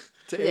Asia.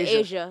 To the Asia.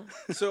 Asia.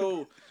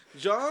 So,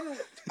 John,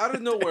 out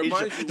of nowhere,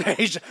 mind you,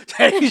 Asia.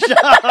 Damn it.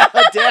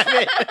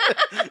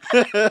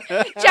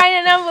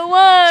 China number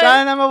one.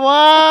 China number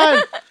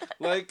one.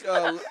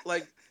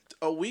 like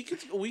a week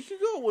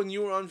ago when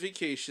you were on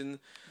vacation,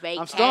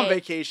 I'm still on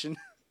vacation.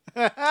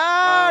 You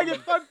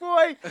fuck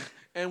boy.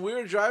 and we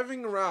were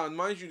driving around.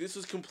 Mind you, this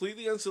was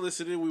completely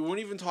unsolicited. We weren't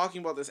even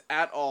talking about this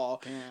at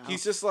all. Damn.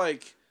 He's just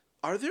like,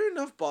 "Are there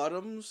enough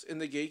bottoms in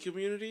the gay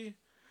community?"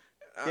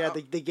 Yeah,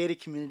 the gated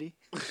community.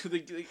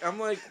 I'm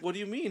like, "What do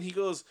you mean?" He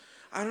goes,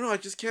 "I don't know. I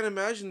just can't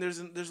imagine.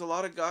 There's a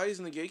lot of guys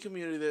in the gay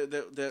community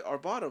that are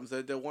bottoms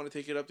that want to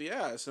take it up the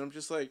ass." And I'm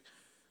just like,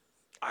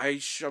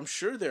 I'm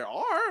sure there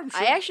are. I'm sure.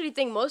 I actually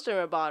think most of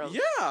them are bottoms.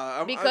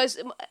 Yeah. Because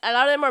a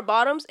lot of them are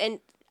bottoms, and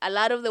a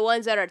lot of the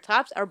ones that are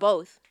tops are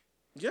both.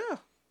 Yeah.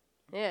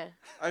 Yeah.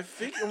 I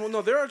think. Well,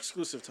 no, there are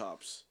exclusive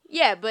tops.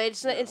 Yeah, but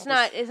it's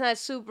not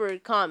super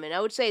common.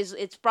 I would say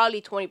it's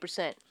probably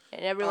 20%,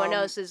 and everyone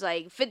else is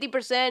like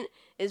 50%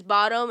 is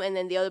bottom, and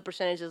then the other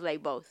percentage is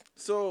like both.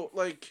 So,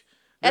 like,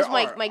 That's There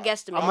my are,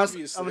 guesstimate. I'm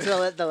obviously.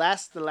 gonna say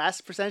the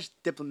last percentage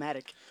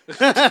diplomatic.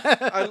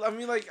 I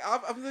mean, like,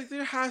 I'm like,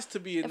 there has to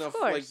be enough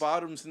course. like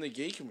bottoms in the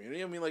gay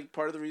community. I mean, like,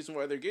 part of the reason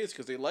why they're gay is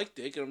because they like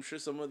dick, and I'm sure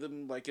some of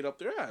them like it up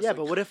their ass. Yeah, Like,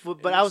 but what if?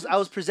 it But I makes was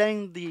sense.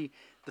 presenting the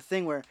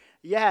thing where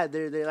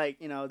they're like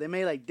they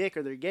may like dick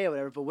or they're gay or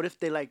whatever. But what if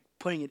they like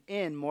putting it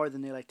in more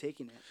than they like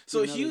taking it? So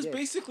even though he they're was gay?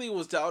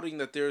 basically doubting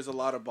that there's a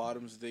lot of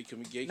bottoms that they can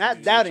be gay. Not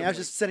community, doubting. which I I'm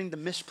was just setting the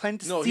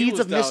planting the No, he seeds was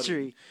of doubting.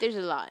 mystery. There's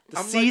a lot. The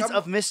I'm like- seeds I'm-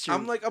 of mystery.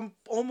 I'm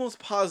almost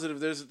positive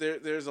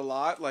there's a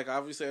lot. Like,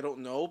 obviously I don't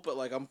know, but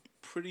like I'm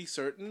pretty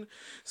certain.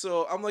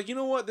 So I'm like, you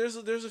know what? There's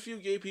a few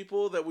gay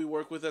people that we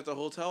work with at the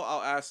hotel.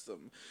 I'll ask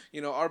them.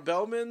 You know, our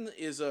bellman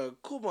is a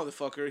cool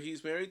motherfucker.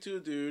 He's married to a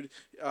dude,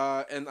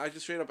 and I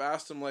just straight up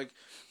asked him like,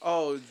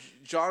 oh,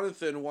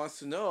 Jonathan wants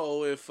to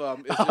know if Oh,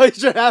 you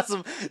should ask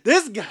him.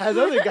 This guy,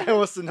 the other guy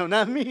wants to know,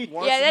 not me.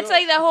 wants Yeah, to that's know-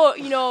 like that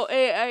whole,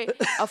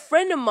 a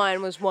friend of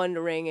mine was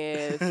wondering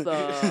if, If you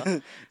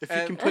can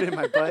And- put it in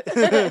my butt.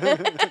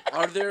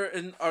 are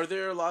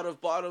there a lot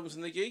of bottoms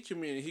in the gay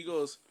community? He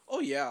goes, oh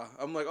yeah.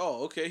 I'm like,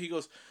 oh okay. He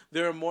goes,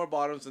 there are more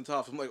bottoms than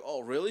tops. I'm like,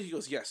 oh really? He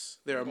goes, yes,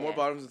 there are more Yeah.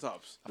 bottoms than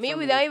tops. me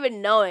without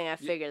even knowing, I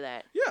figured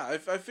that. Yeah,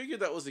 I figured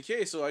that was the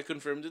case, so I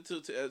confirmed it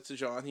to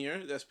John here,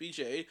 the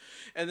SBJ,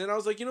 and then I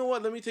was like, you know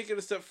what? Let me take it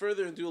a step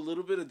further and do a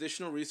little bit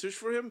additional research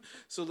for him.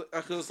 So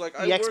because like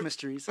The X work,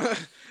 mysteries.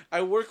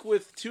 I work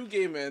with two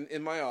gay men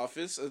in my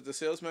office, the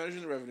sales manager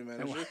and the revenue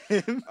manager,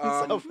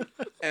 Himself.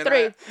 and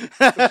Three.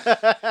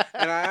 I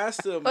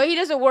asked him. Oh, he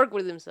doesn't work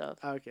with himself.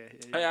 Okay.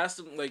 I asked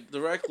them like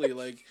directly,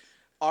 like,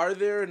 are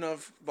there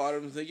enough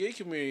bottoms in the gay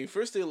community?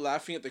 First, they were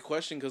laughing at the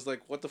question because,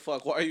 like, what the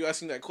fuck? Why are you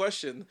asking that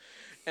question?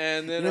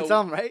 And You then didn't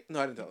tell him, right? No,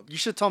 I didn't tell him. You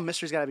should tell him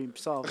mysteries gotta be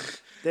solved.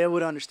 They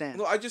would understand.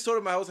 No, I just told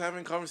him I was having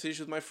a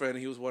conversation with my friend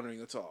and he was wondering.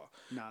 That's all.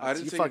 No, I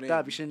didn't you say your fucked up.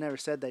 name. You should have never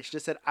said that. You should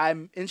have said,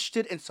 I'm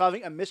interested in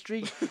solving a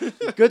mystery,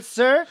 good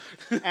sir,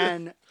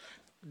 and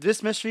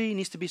this mystery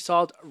needs to be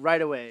solved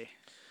right away,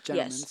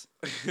 gentlemen.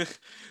 Yes.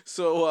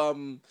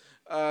 So,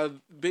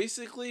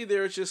 basically,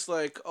 they're just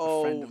like, Friend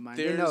oh, of mine.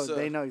 there's,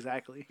 They know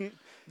exactly.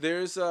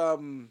 there's,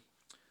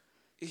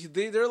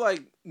 they're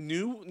like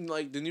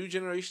the new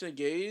generation of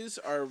gays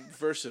are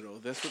versatile.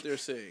 That's what they're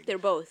saying. They're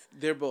both.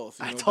 They're both.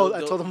 You I know, told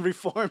they'll- them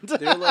reformed.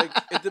 They're like,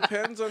 it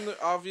depends on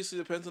obviously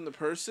depends on the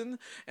person,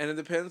 and it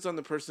depends on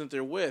the person that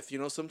they're with. You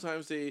know,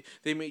 sometimes they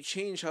may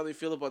change how they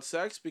feel about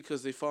sex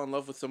because they fall in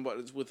love with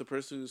somebody, with a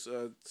person who's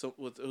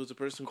who's a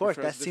person. Of course,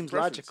 who prefers that a different seems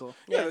preference. logical.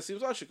 Yeah, that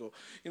seems logical.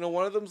 You know,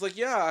 one of them's like,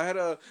 yeah,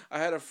 I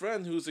had a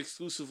friend who's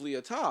exclusively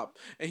a top,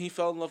 and he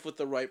fell in love with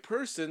the right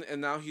person,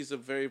 and now he's a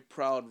very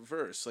proud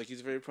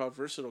he's a very proud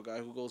versatile guy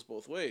who goes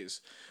both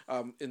ways.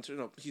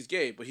 He's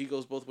gay, but he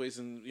goes both ways,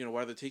 and you know,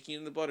 whether taking it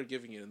in the butt or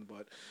giving it in the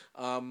butt.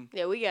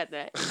 Yeah, we got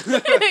that.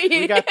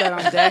 We got that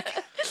on deck.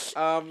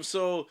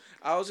 So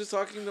I was just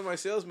talking to my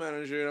sales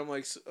manager, and I'm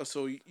like,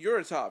 so you're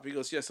a top? He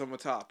goes, yes, I'm a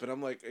top. And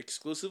I'm like,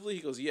 exclusively?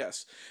 He goes,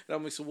 yes. And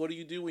I'm like, so what do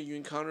you do when you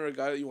encounter a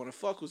guy that you want to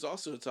fuck who's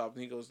also a top?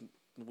 And he goes,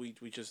 we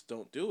just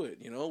don't do it.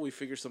 You know, we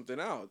figure something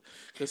out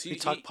because You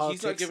talk he's not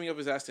politics? giving up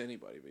his ass to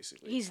anybody,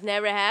 basically. He's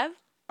never have.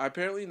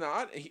 Apparently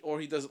not, or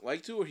he doesn't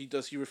like to, or he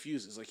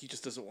refuses. Like he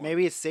just doesn't want.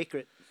 Maybe it's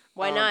sacred.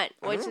 Why not?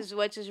 I don't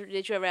What's his?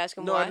 Did you ever ask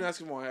him No, why? I didn't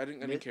ask him why. I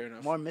didn't care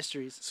enough. More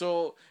mysteries.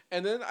 So,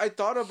 and then I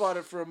thought about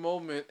it for a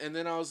moment, and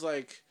then I was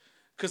like,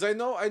 because I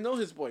know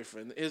his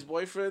boyfriend. His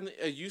boyfriend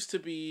used to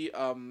be,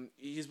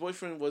 his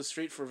boyfriend was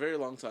straight for a very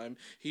long time.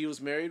 He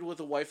was married with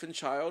a wife and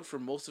child for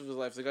most of his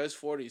life. The guy's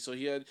 40, so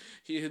he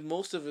had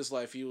most of his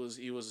life he was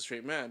a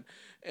straight man.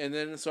 And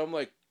then, so I'm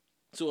like,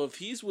 so if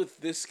he's with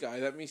this guy,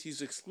 that means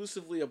he's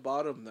exclusively a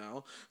bottom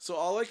now. So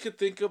all I could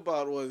think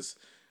about was,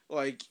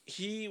 like,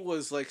 he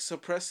was like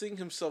suppressing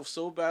himself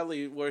so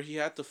badly where he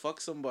had to fuck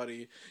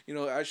somebody, you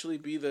know, actually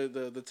be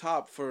the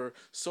top for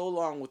so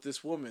long with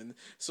this woman.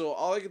 So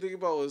all I could think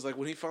about was like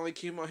when he finally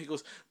came out, he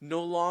goes,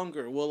 no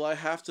longer will I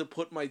have to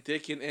put my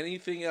dick in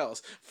anything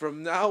else.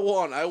 From now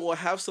on, I will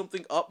have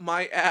something up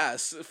my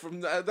ass.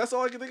 That's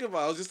all I could think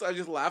about. I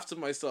just laughed to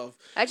myself.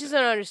 I just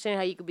don't understand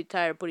how you could be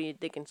tired of putting your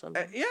dick in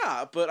something.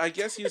 Yeah, but I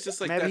guess he was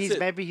just like,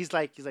 Maybe he's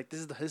like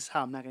this is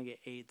how I'm not gonna get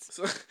AIDS.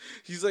 So,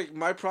 he's like,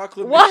 my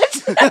proclamation.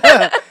 What?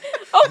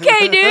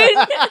 Okay, dude.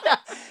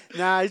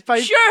 Nah, he's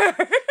probably Sure.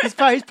 he's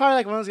probably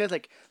like one of those guys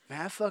like,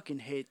 man, I fucking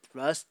hate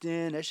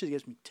thrusting. That shit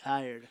gets me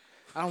tired.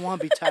 I don't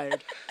want to be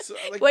tired, So,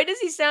 like, Why does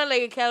he sound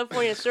like a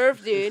California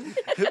surf dude?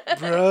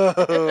 bro.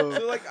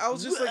 so, like, I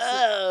was just like,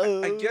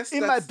 I guess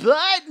in my that's-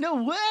 butt.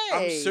 No way.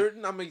 I'm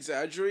certain I'm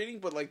exaggerating,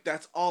 but like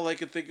that's all I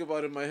could think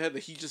about in my head. That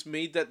he just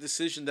made that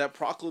decision, that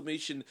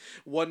proclamation.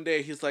 One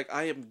day he's like,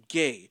 "I am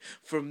gay.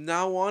 From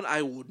now on,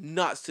 I will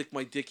not stick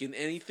my dick in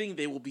anything.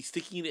 They will be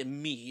sticking it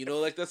in me." You know,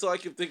 like that's all I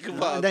can think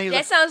about. And then he's That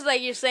like, souned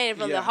like you're saying it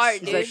from the Yes. heart,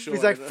 He's dude. like, he's sure.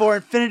 like for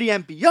infinity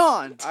and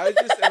beyond. I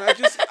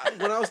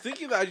when I was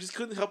thinking that, I just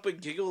couldn't help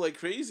but giggle like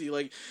crazy.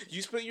 Like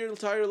you spent your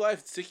entire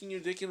life sticking your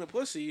dick in a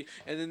pussy,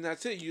 and then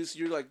that's it.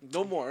 You're like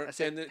no more. That's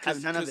it. And then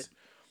Have none of it.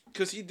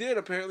 Because he did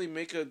apparently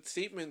make a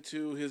statement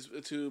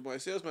to my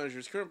sales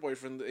manager's current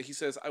boyfriend. That he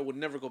says, "I would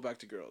never go back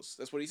to girls."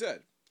 That's what he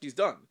said. He's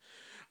done.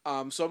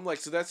 So I'm like,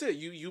 so that's it.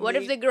 You. What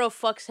if the girl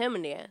fucks him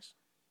in the ass?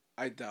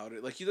 I doubt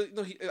it. Like I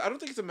don't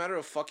think it's a matter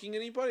of fucking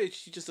anybody.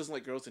 He just doesn't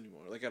like girls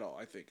anymore, like at all.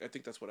 I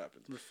think that's what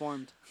happened.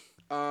 Reformed.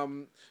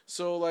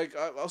 So like,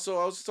 also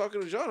I was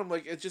talking to John. I'm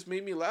like, it just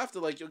made me laugh. That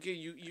like, okay,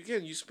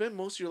 you spend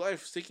most of your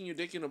life sticking your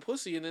dick in a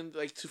pussy, and then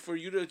like for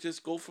you to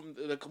just go from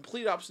the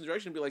complete opposite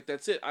direction and be like,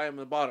 that's it. I am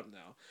the bottom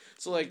now.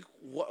 So like,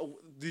 what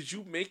did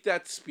you make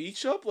that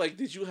speech up? Like,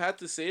 did you have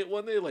to say it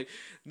one day? Like,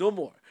 no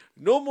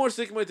more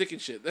sticking my dick in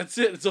shit. That's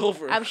it. It's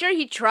over. I'm sure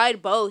he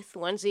tried both.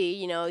 Once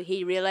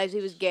he realized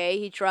he was gay,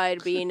 he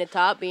tried being the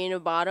top, being the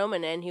bottom,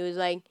 and then he was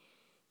like,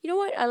 you know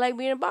what? I like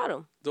being a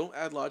bottom. Don't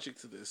add logic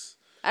to this.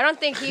 I don't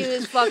think he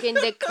was fucking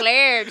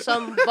declared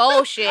some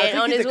bullshit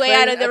on he his way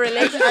out of the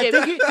declared- relationship.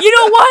 You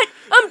know what?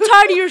 I'm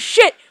tired of your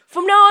shit.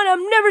 From now on,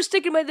 I'm never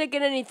sticking my dick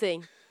in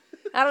anything.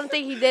 I don't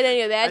think he did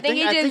any of that. I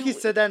think he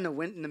said that in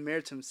the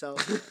mirror to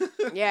himself.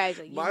 Yeah, he's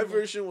like, My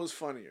version was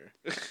funnier.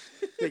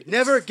 Like,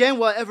 never again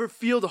will I ever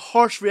feel the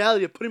harsh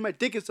reality of putting my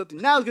dick in something.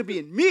 Now it's gonna be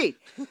in me.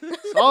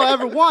 It's all I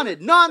ever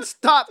wanted.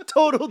 Non-stop,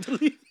 total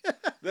delete.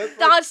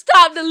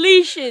 non-stop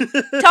deletion.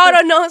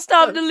 Total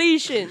non-stop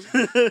deletion.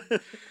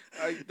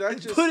 That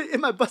just Put it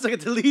in my butt so I can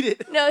delete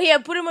it. No, yeah,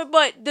 put it in my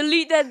butt.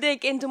 Delete that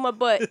dick into my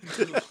butt.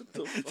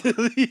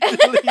 delete.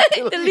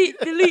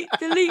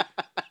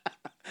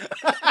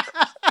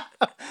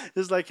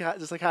 Just like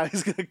how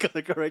he's gonna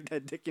color correct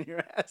that dick in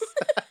your ass.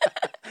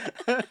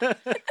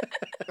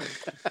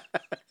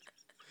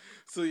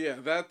 So yeah,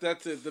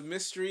 that's it. The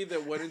mystery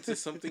that went into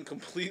something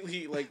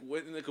completely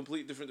went in a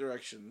complete different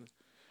direction.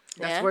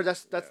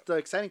 That's the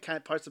exciting kind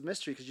of parts of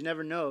mystery, because you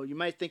never know. You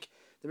might think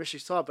the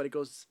mystery solved, but it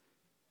goes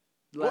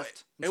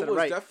left It instead was of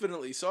right.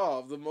 definitely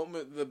solved the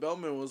moment the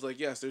bellman was like,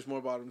 "Yes, there's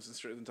more bottoms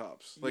than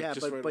tops." Like, Yeah,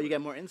 just right but you away.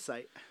 get more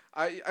insight.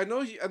 I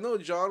know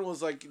John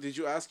was like, "Did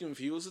you ask him if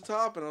he was the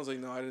top?" And I was like,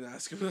 "No, I didn't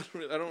ask him.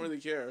 I don't really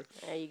care."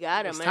 Yeah, you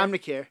got him, It's man. time to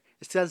care.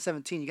 It's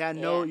 2017. You gotta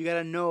know. Yeah. You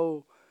gotta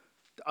know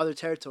the other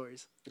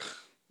territories.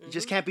 You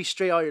just can't be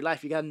straight all your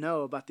life. You gotta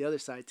know about the other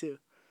side too.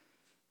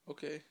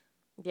 Okay.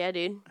 Yeah,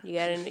 dude. You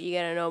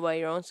gotta know about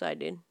your own side,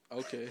 dude.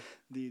 Okay.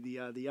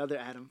 The other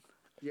Adam,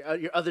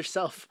 your other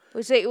self.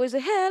 Was it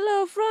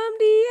hello from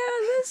the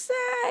other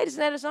side? Isn't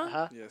that a song?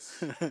 Huh?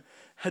 Yes.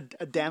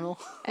 Adamo.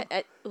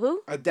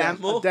 Who?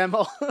 Adamo.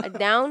 Adamo. A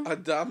down?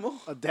 Adamo.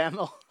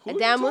 Adamo. Who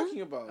Adamo? are you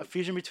talking about? A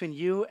fusion between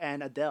you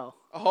and Adele.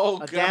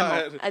 Oh Adamo.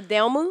 God.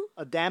 Adelmo?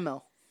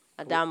 Adamo.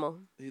 Adamo.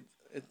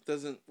 It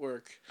doesn't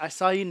work. I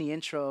saw you in the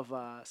intro of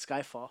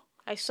Skyfall.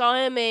 I saw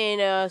him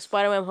in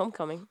Spider-Man: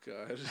 Homecoming.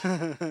 God.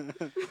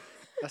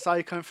 I saw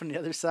you coming from the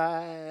other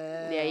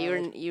side. Yeah,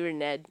 you were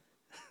Ned.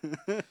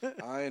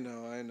 I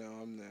know.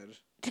 I'm Ned.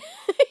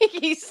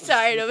 He's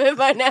tired of it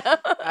by now.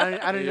 I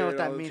don't hear know it what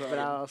that all the means, but time.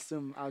 I'll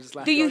assume I'll just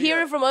laugh. Do you Oh, hear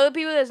yeah. it from other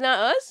people that's not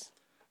us?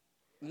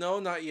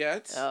 No, not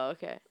yet. Oh,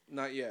 okay.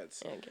 Not yet.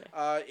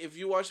 Okay. If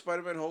you watch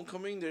Spider-Man: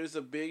 Homecoming, there's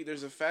a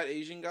fat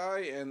Asian guy,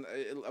 and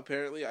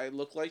apparently I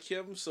look like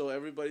him. So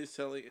everybody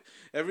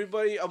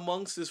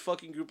amongst this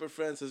fucking group of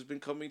friends has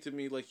been coming to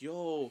me like,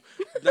 "Yo,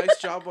 nice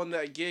job on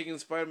that gig in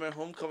Spider-Man: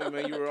 Homecoming,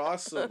 man. You were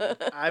awesome."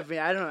 I don't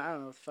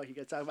know what the fuck you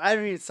guys talking about. I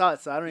haven't even saw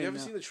it, so I don't You even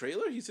haven't know. seen the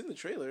trailer? He's in the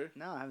trailer.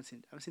 No, I haven't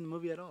seen the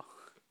movie at all.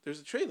 There's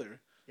a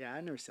trailer. Yeah,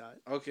 I never saw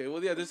it. Okay,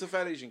 well, yeah, there's a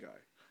fat Asian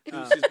guy.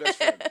 Who's his best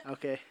friend.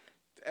 Okay.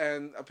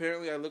 And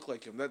apparently I look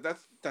like him.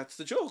 That's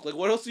the joke. Like,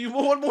 what more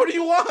do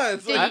you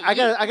want? Dude, Like, I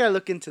gotta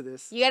look into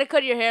this. You gotta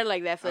cut your hair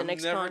like that for the I'm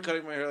next never con.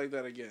 cutting my hair like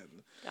that again.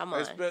 Come I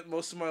on. spent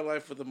most of my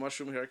life with a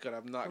mushroom haircut.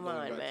 I'm not Come going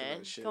on, back man. to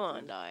that shit. Come on,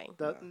 dude. dog.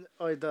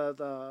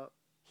 The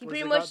He what's pretty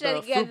it much called? said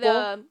The he got fruit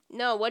bowl?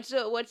 no.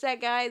 What's that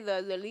guy?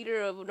 The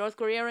leader of North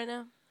Korea right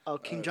now?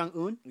 Kim Jong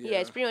Un. Yeah,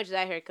 it's pretty much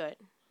that haircut.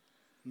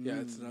 Yeah,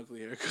 it's an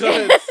ugly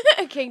haircut.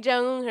 King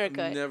Jong Un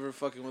haircut. Never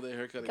fucking with a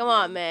haircut. Come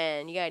on,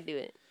 man. You gotta do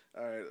it.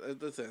 All right,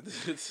 that's it.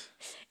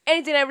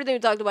 Anything and everything we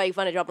talked about, you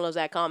can find at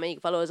droploads.com, and you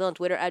can follow us on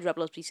Twitter at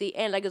droploadspc,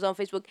 and like us on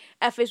Facebook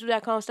at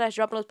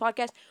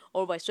facebook.com/droploadspodcast,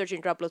 or by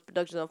searching Droploads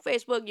Productions on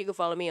Facebook. You can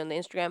follow me on the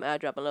Instagram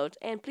at droploads,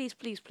 and please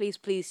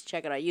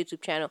check out our YouTube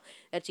channel.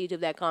 That's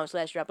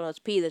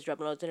youtube.com/droploadsp. That's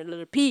droploads and a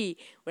little p.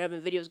 We're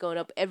having videos going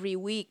up every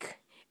week,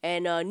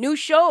 and a new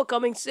show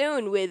coming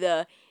soon with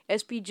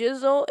SP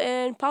Jizzle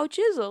and Pau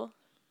Chizzle.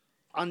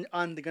 We're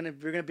gonna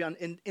be on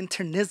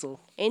Internizzle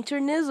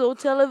Internizzle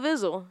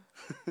Televizzle.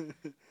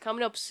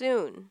 Coming up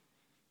soon.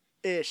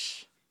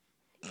 ish.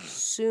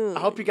 Soon. I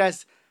hope you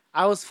guys.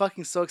 I was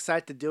fucking so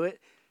excited to do it,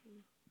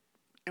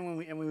 and when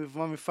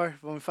we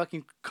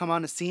fucking come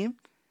on the scene,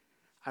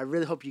 I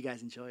really hope you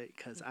guys enjoy it,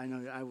 because I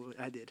know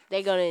I did.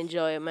 They're gonna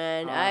enjoy it,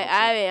 man. Oh,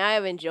 I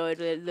have enjoyed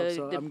it.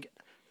 I'm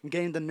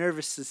getting the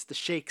nervousness, the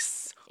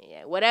shakes.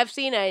 Yeah, what I've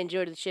seen, I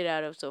enjoyed the shit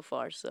out of so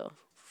far. So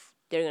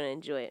they're gonna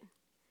enjoy it.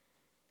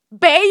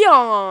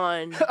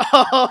 Bayon.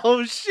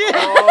 Oh shit!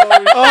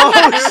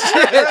 Oh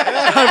shit!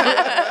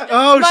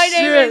 Oh My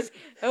shit! name is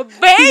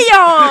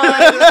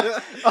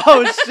Bayon.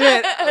 Oh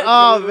shit!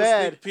 Oh Little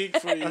man! sneak peek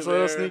for you That's a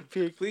little there. sneak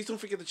peek. Please don't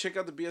forget to check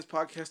out the BS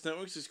Podcast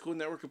Network. It's a cool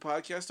network of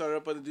podcasts started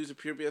up by the dudes of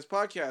Pure BS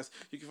Podcast.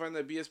 You can find that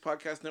at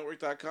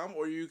bspodcastnetwork.com,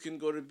 or you can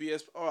go to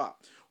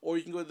or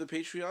you can go to the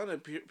Patreon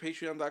at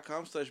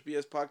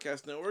patreon.com/BS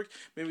Podcast Network.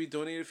 Maybe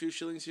donate a few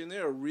shillings here and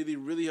there. It'll really,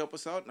 really help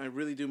us out, and I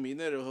really do mean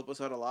that. It'll help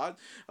us out a lot.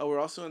 We're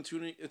also on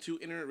two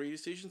internet radio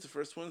stations. The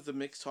first one is the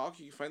Mix Talk.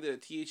 You can find it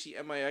at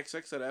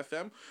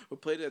THEMIXX.FM. We're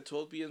played at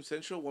 12 p.m.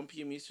 Central, 1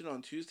 p.m. Eastern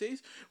on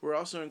Tuesdays. We're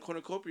also on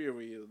Cornucopia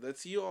Radio.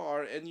 That's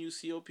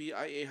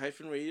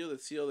CORNUCOPIA-radio.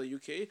 That's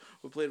CL.UK.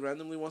 We're played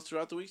randomly once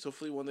throughout the week, so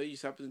hopefully one day you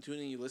just happen to tune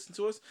in and you listen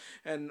to us.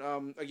 And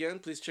again,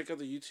 please check out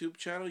the YouTube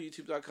channel,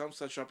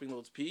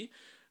 youtube.com/shoppingloadsp.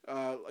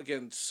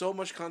 Again, so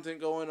much content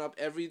going up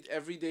every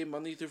day,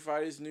 Monday through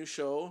Fridays, new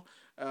show,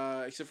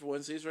 except for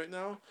Wednesdays right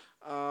now.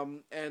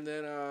 And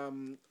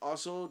then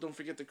also don't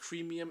forget the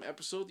Creamium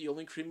episode, the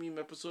only Creamium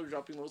episode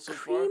dropping loads so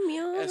far.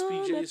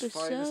 SPJ's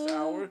Finest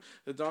Hour,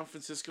 the Don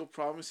Francisco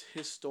Promise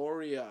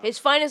Historia. His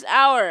finest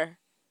hour.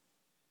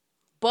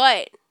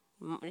 But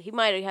he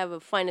might have a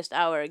finest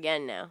hour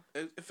again now.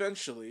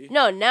 Eventually.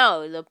 No,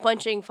 now the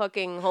punching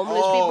fucking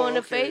homeless people in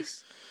the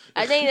face.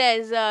 I think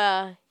that's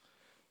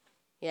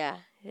yeah,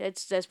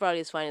 that's probably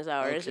his finest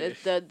hour. Okay.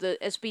 It's the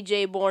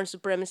SPJ Born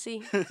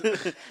Supremacy.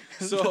 So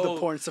The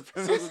porn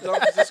supremacy. So the Don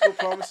Francisco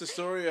Promise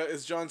Historia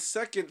is John's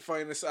second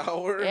finest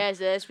hour. Yeah, it's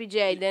the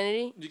SPJ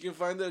identity. You can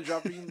find it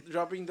dropping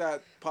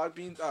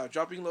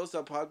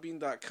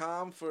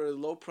loads.podbean.com for a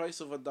low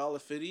price of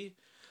 $1.50.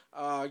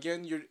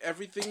 Again,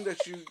 everything that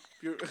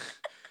you're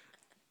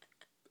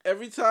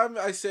every time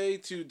I say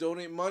to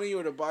donate money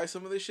or to buy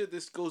some of this shit,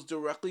 this goes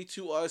directly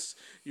to us.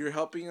 You're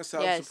helping us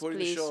out, Yes, supporting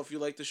please. the show. If you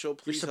like the show,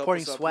 please help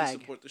supporting us out. swag. Please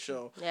support the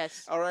show.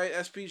 Yes. All right,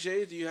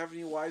 SPJ, do you have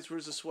any wise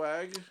words of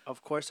swag?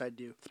 Of course I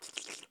do.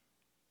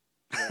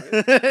 Right.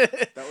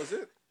 That was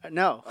it.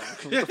 No.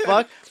 What the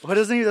fuck? What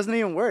doesn't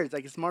even words?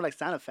 Like, it's more like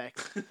sound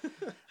effects.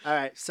 All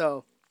right,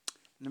 so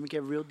let me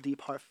get real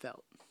deep,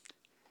 heartfelt.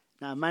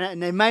 Now, it might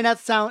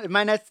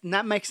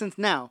not make sense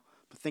now,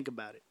 but think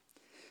about it.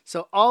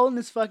 So all in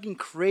this fucking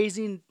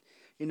crazy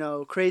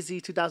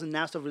 2000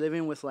 now stuff we're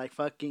living with, like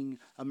fucking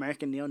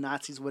American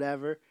neo-Nazis,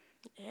 whatever.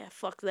 Yeah,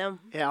 fuck them.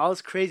 Yeah, all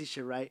this crazy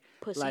shit, right?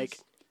 Pussies. Like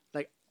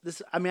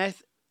this. I mean,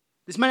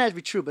 this might not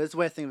be true, but it's the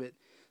way I think of it.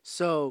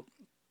 So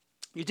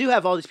you do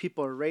have all these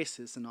people who are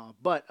racist and all,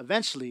 but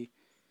eventually,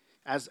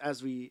 as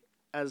the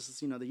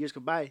years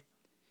go by,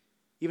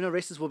 even though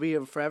racist will be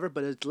forever,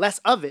 but there's less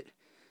of it.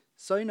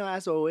 So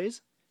as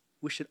always,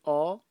 we should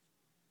all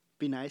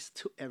be nice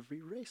to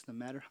every race, no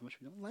matter how much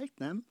we don't like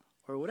them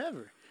or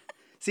whatever.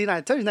 See, now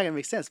I told you it's not gonna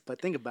make sense,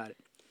 but think about it.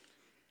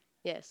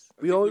 Yes.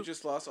 I think we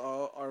just lost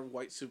all our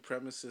white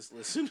supremacist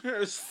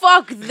listeners.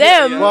 Fuck them.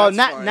 Yeah, Well,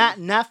 that's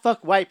not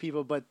fuck white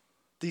people, but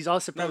these all No,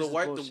 supremacist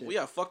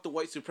bullshit. fuck the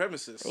white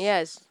supremacists.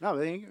 Yes. No,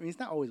 I mean it's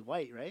not always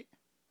white, right?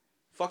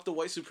 Fuck the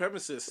white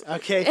supremacists.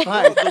 Okay,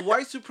 fine. The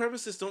white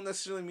supremacists don't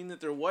necessarily mean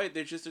that they're white.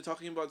 They're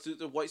talking about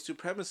the white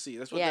supremacy.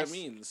 That's what Yes. that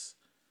means.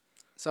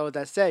 So with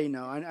that said,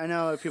 I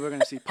know people are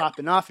gonna see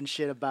popping off and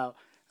shit about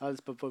all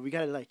this, but we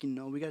gotta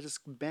we gotta just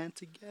band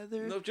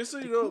together. No, just so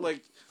you know,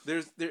 like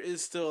there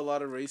is still a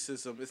lot of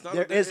racism. It's not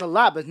There is a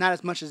lot, but not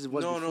as much as it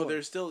was before. No,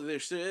 there still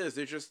is.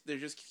 They're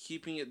just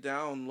keeping it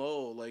down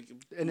low, like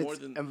and more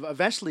than.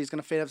 eventually it's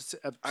gonna fade up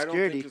I don't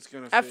obscurity. think it's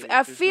gonna. I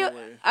Fade. There's no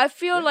way.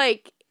 feel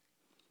like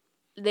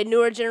the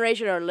newer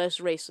generation are less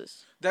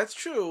racist. That's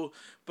true,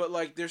 but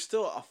like there's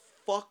still a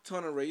fuck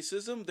ton of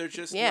racism. They're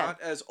just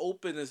not as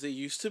open as they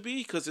used to be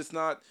because it's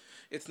not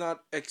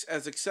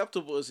as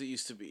acceptable as it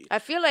used to be. I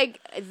feel like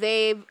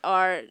they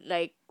are,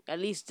 like, at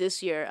least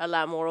this year, a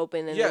lot more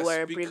open than they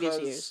were in previous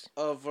years.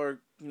 Of our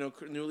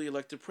newly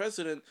elected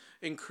president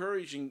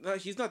encouraging.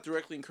 He's not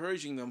directly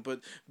encouraging them,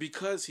 but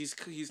because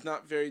he's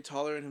not very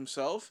tolerant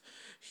himself,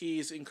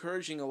 he's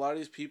encouraging a lot of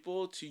these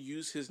people to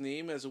use his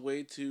name as a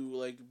way to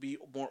like be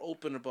more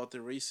open about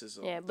their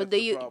racism. Yeah, but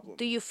That's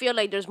do you feel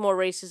like there's more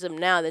racism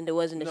now than there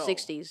was in the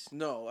 60s?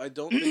 No, I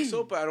don't think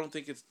so, but I don't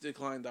think it's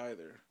declined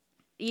either.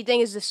 You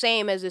think it's the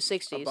same as the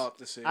 60s? About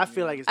the same. I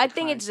feel like it's I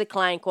think it's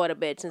declined quite a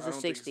bit since I the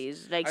don't think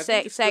 60s. Like I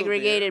think it's still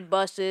segregated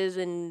buses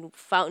and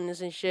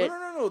fountains and shit.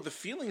 No. The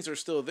feelings are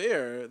still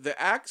there. The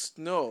acts,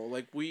 no.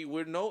 Like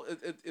we're no.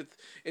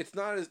 It's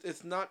not.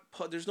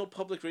 There's no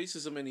public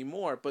racism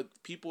anymore. But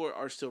people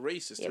are still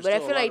racist. Yeah, There's but I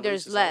still a feel lot like of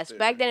there's racists out less. there.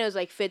 Back then it was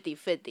like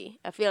 50-50.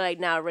 I feel like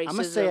now racism. I'm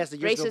gonna say as the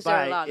years go racists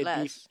are a by, lot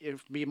less. it'd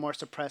be more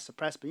suppressed.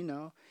 But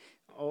the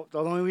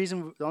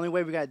only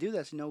way we gotta do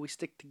this, we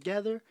stick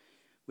together,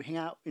 we hang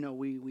out.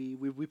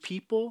 We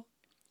people,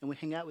 and we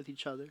hang out with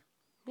each other.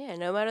 Yeah,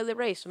 no matter the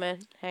race, man.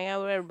 Hang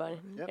out with everybody.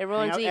 Yep.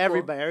 Everyone's Hang out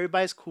equal.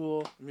 Everybody's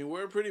cool. I mean,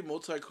 we're a pretty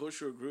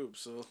multicultural group,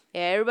 so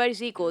Yeah,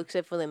 everybody's equal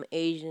except for them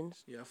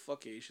Asians. yeah,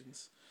 fuck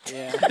Asians.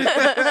 Yeah,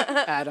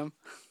 Adam.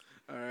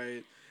 All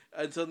right.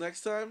 Until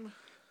next time.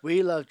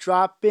 We love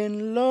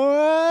dropping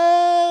Laura.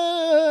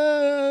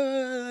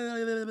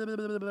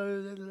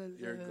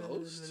 You're a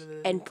ghost?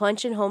 And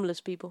punching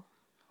homeless people.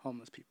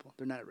 Homeless people.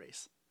 They're not a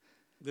race.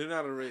 They're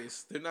not a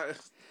race. They're not.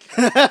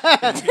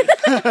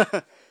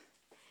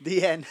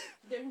 The end.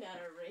 They're not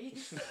a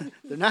race.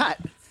 They're not.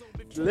 So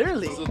before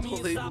Literally. So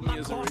don't label me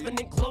as a rape.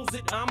 And close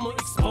it, I'ma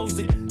expose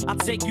it. I'll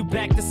take you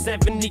back to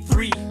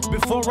 73.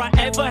 Before I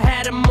ever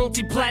had a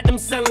multi-platinum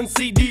selling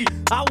CD.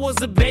 I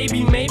was a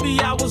baby, maybe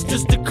I was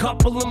just a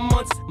couple of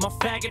months. My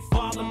faggot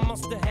father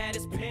must have had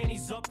his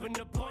panties up in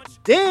the bunch.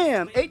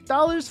 Damn,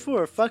 $8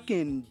 for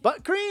fucking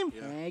butt cream?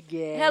 Heck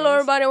yeah. Hello,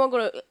 everybody. I'm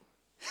gonna.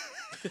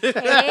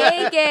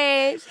 Hey,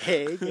 guys.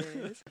 Hey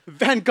guys.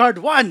 Vanguard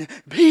 1,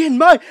 be in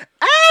my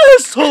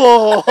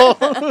asshole.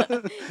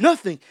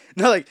 Nothing.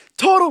 No, like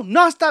total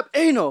nonstop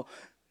anal.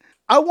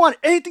 I want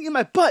anything in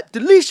my butt.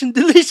 Deletion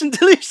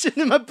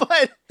in my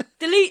butt.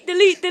 Delete.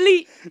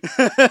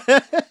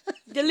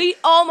 Delete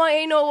all my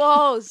anal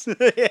walls.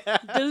 Yeah.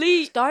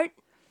 Delete. Start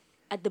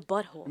at the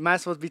butthole. Am I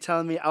supposed to be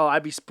telling me, oh,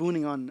 I'd be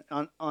spooning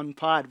on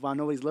pod while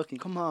nobody's looking?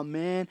 Come on,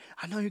 man.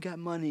 I know you got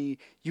money.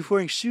 You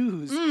wearing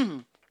shoes.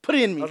 Put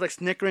it in me. I was like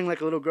snickering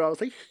like a little girl. I was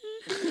like,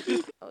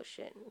 Oh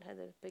shit! I had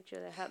a picture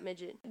of that hot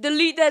midget.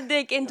 Delete that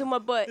dick into my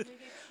butt.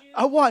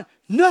 I want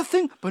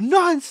nothing but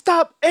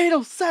non-stop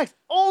anal sex.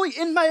 Only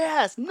in my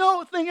ass.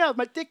 Nothing else.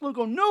 My dick will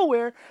go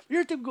nowhere.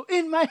 Your dick will go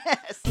in my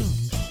ass.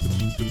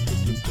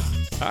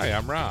 Hi,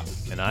 I'm Rob.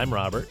 And I'm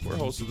Robert. We're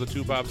hosts of the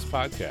Two Bobs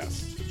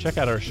podcast. Check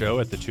out our show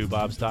at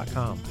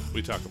thetwobobs.com.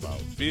 We talk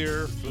about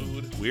beer,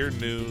 food, weird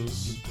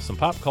news, Some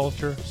pop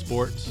culture,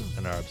 sports,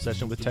 and our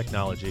obsession with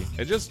technology.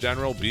 and just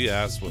general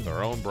BS with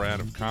our own brand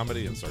of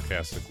comedy and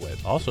sarcastic wit.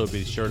 Also,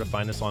 be sure to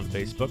find us on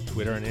Facebook,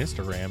 Twitter, and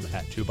Instagram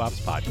at Two Bobs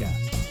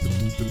Podcast.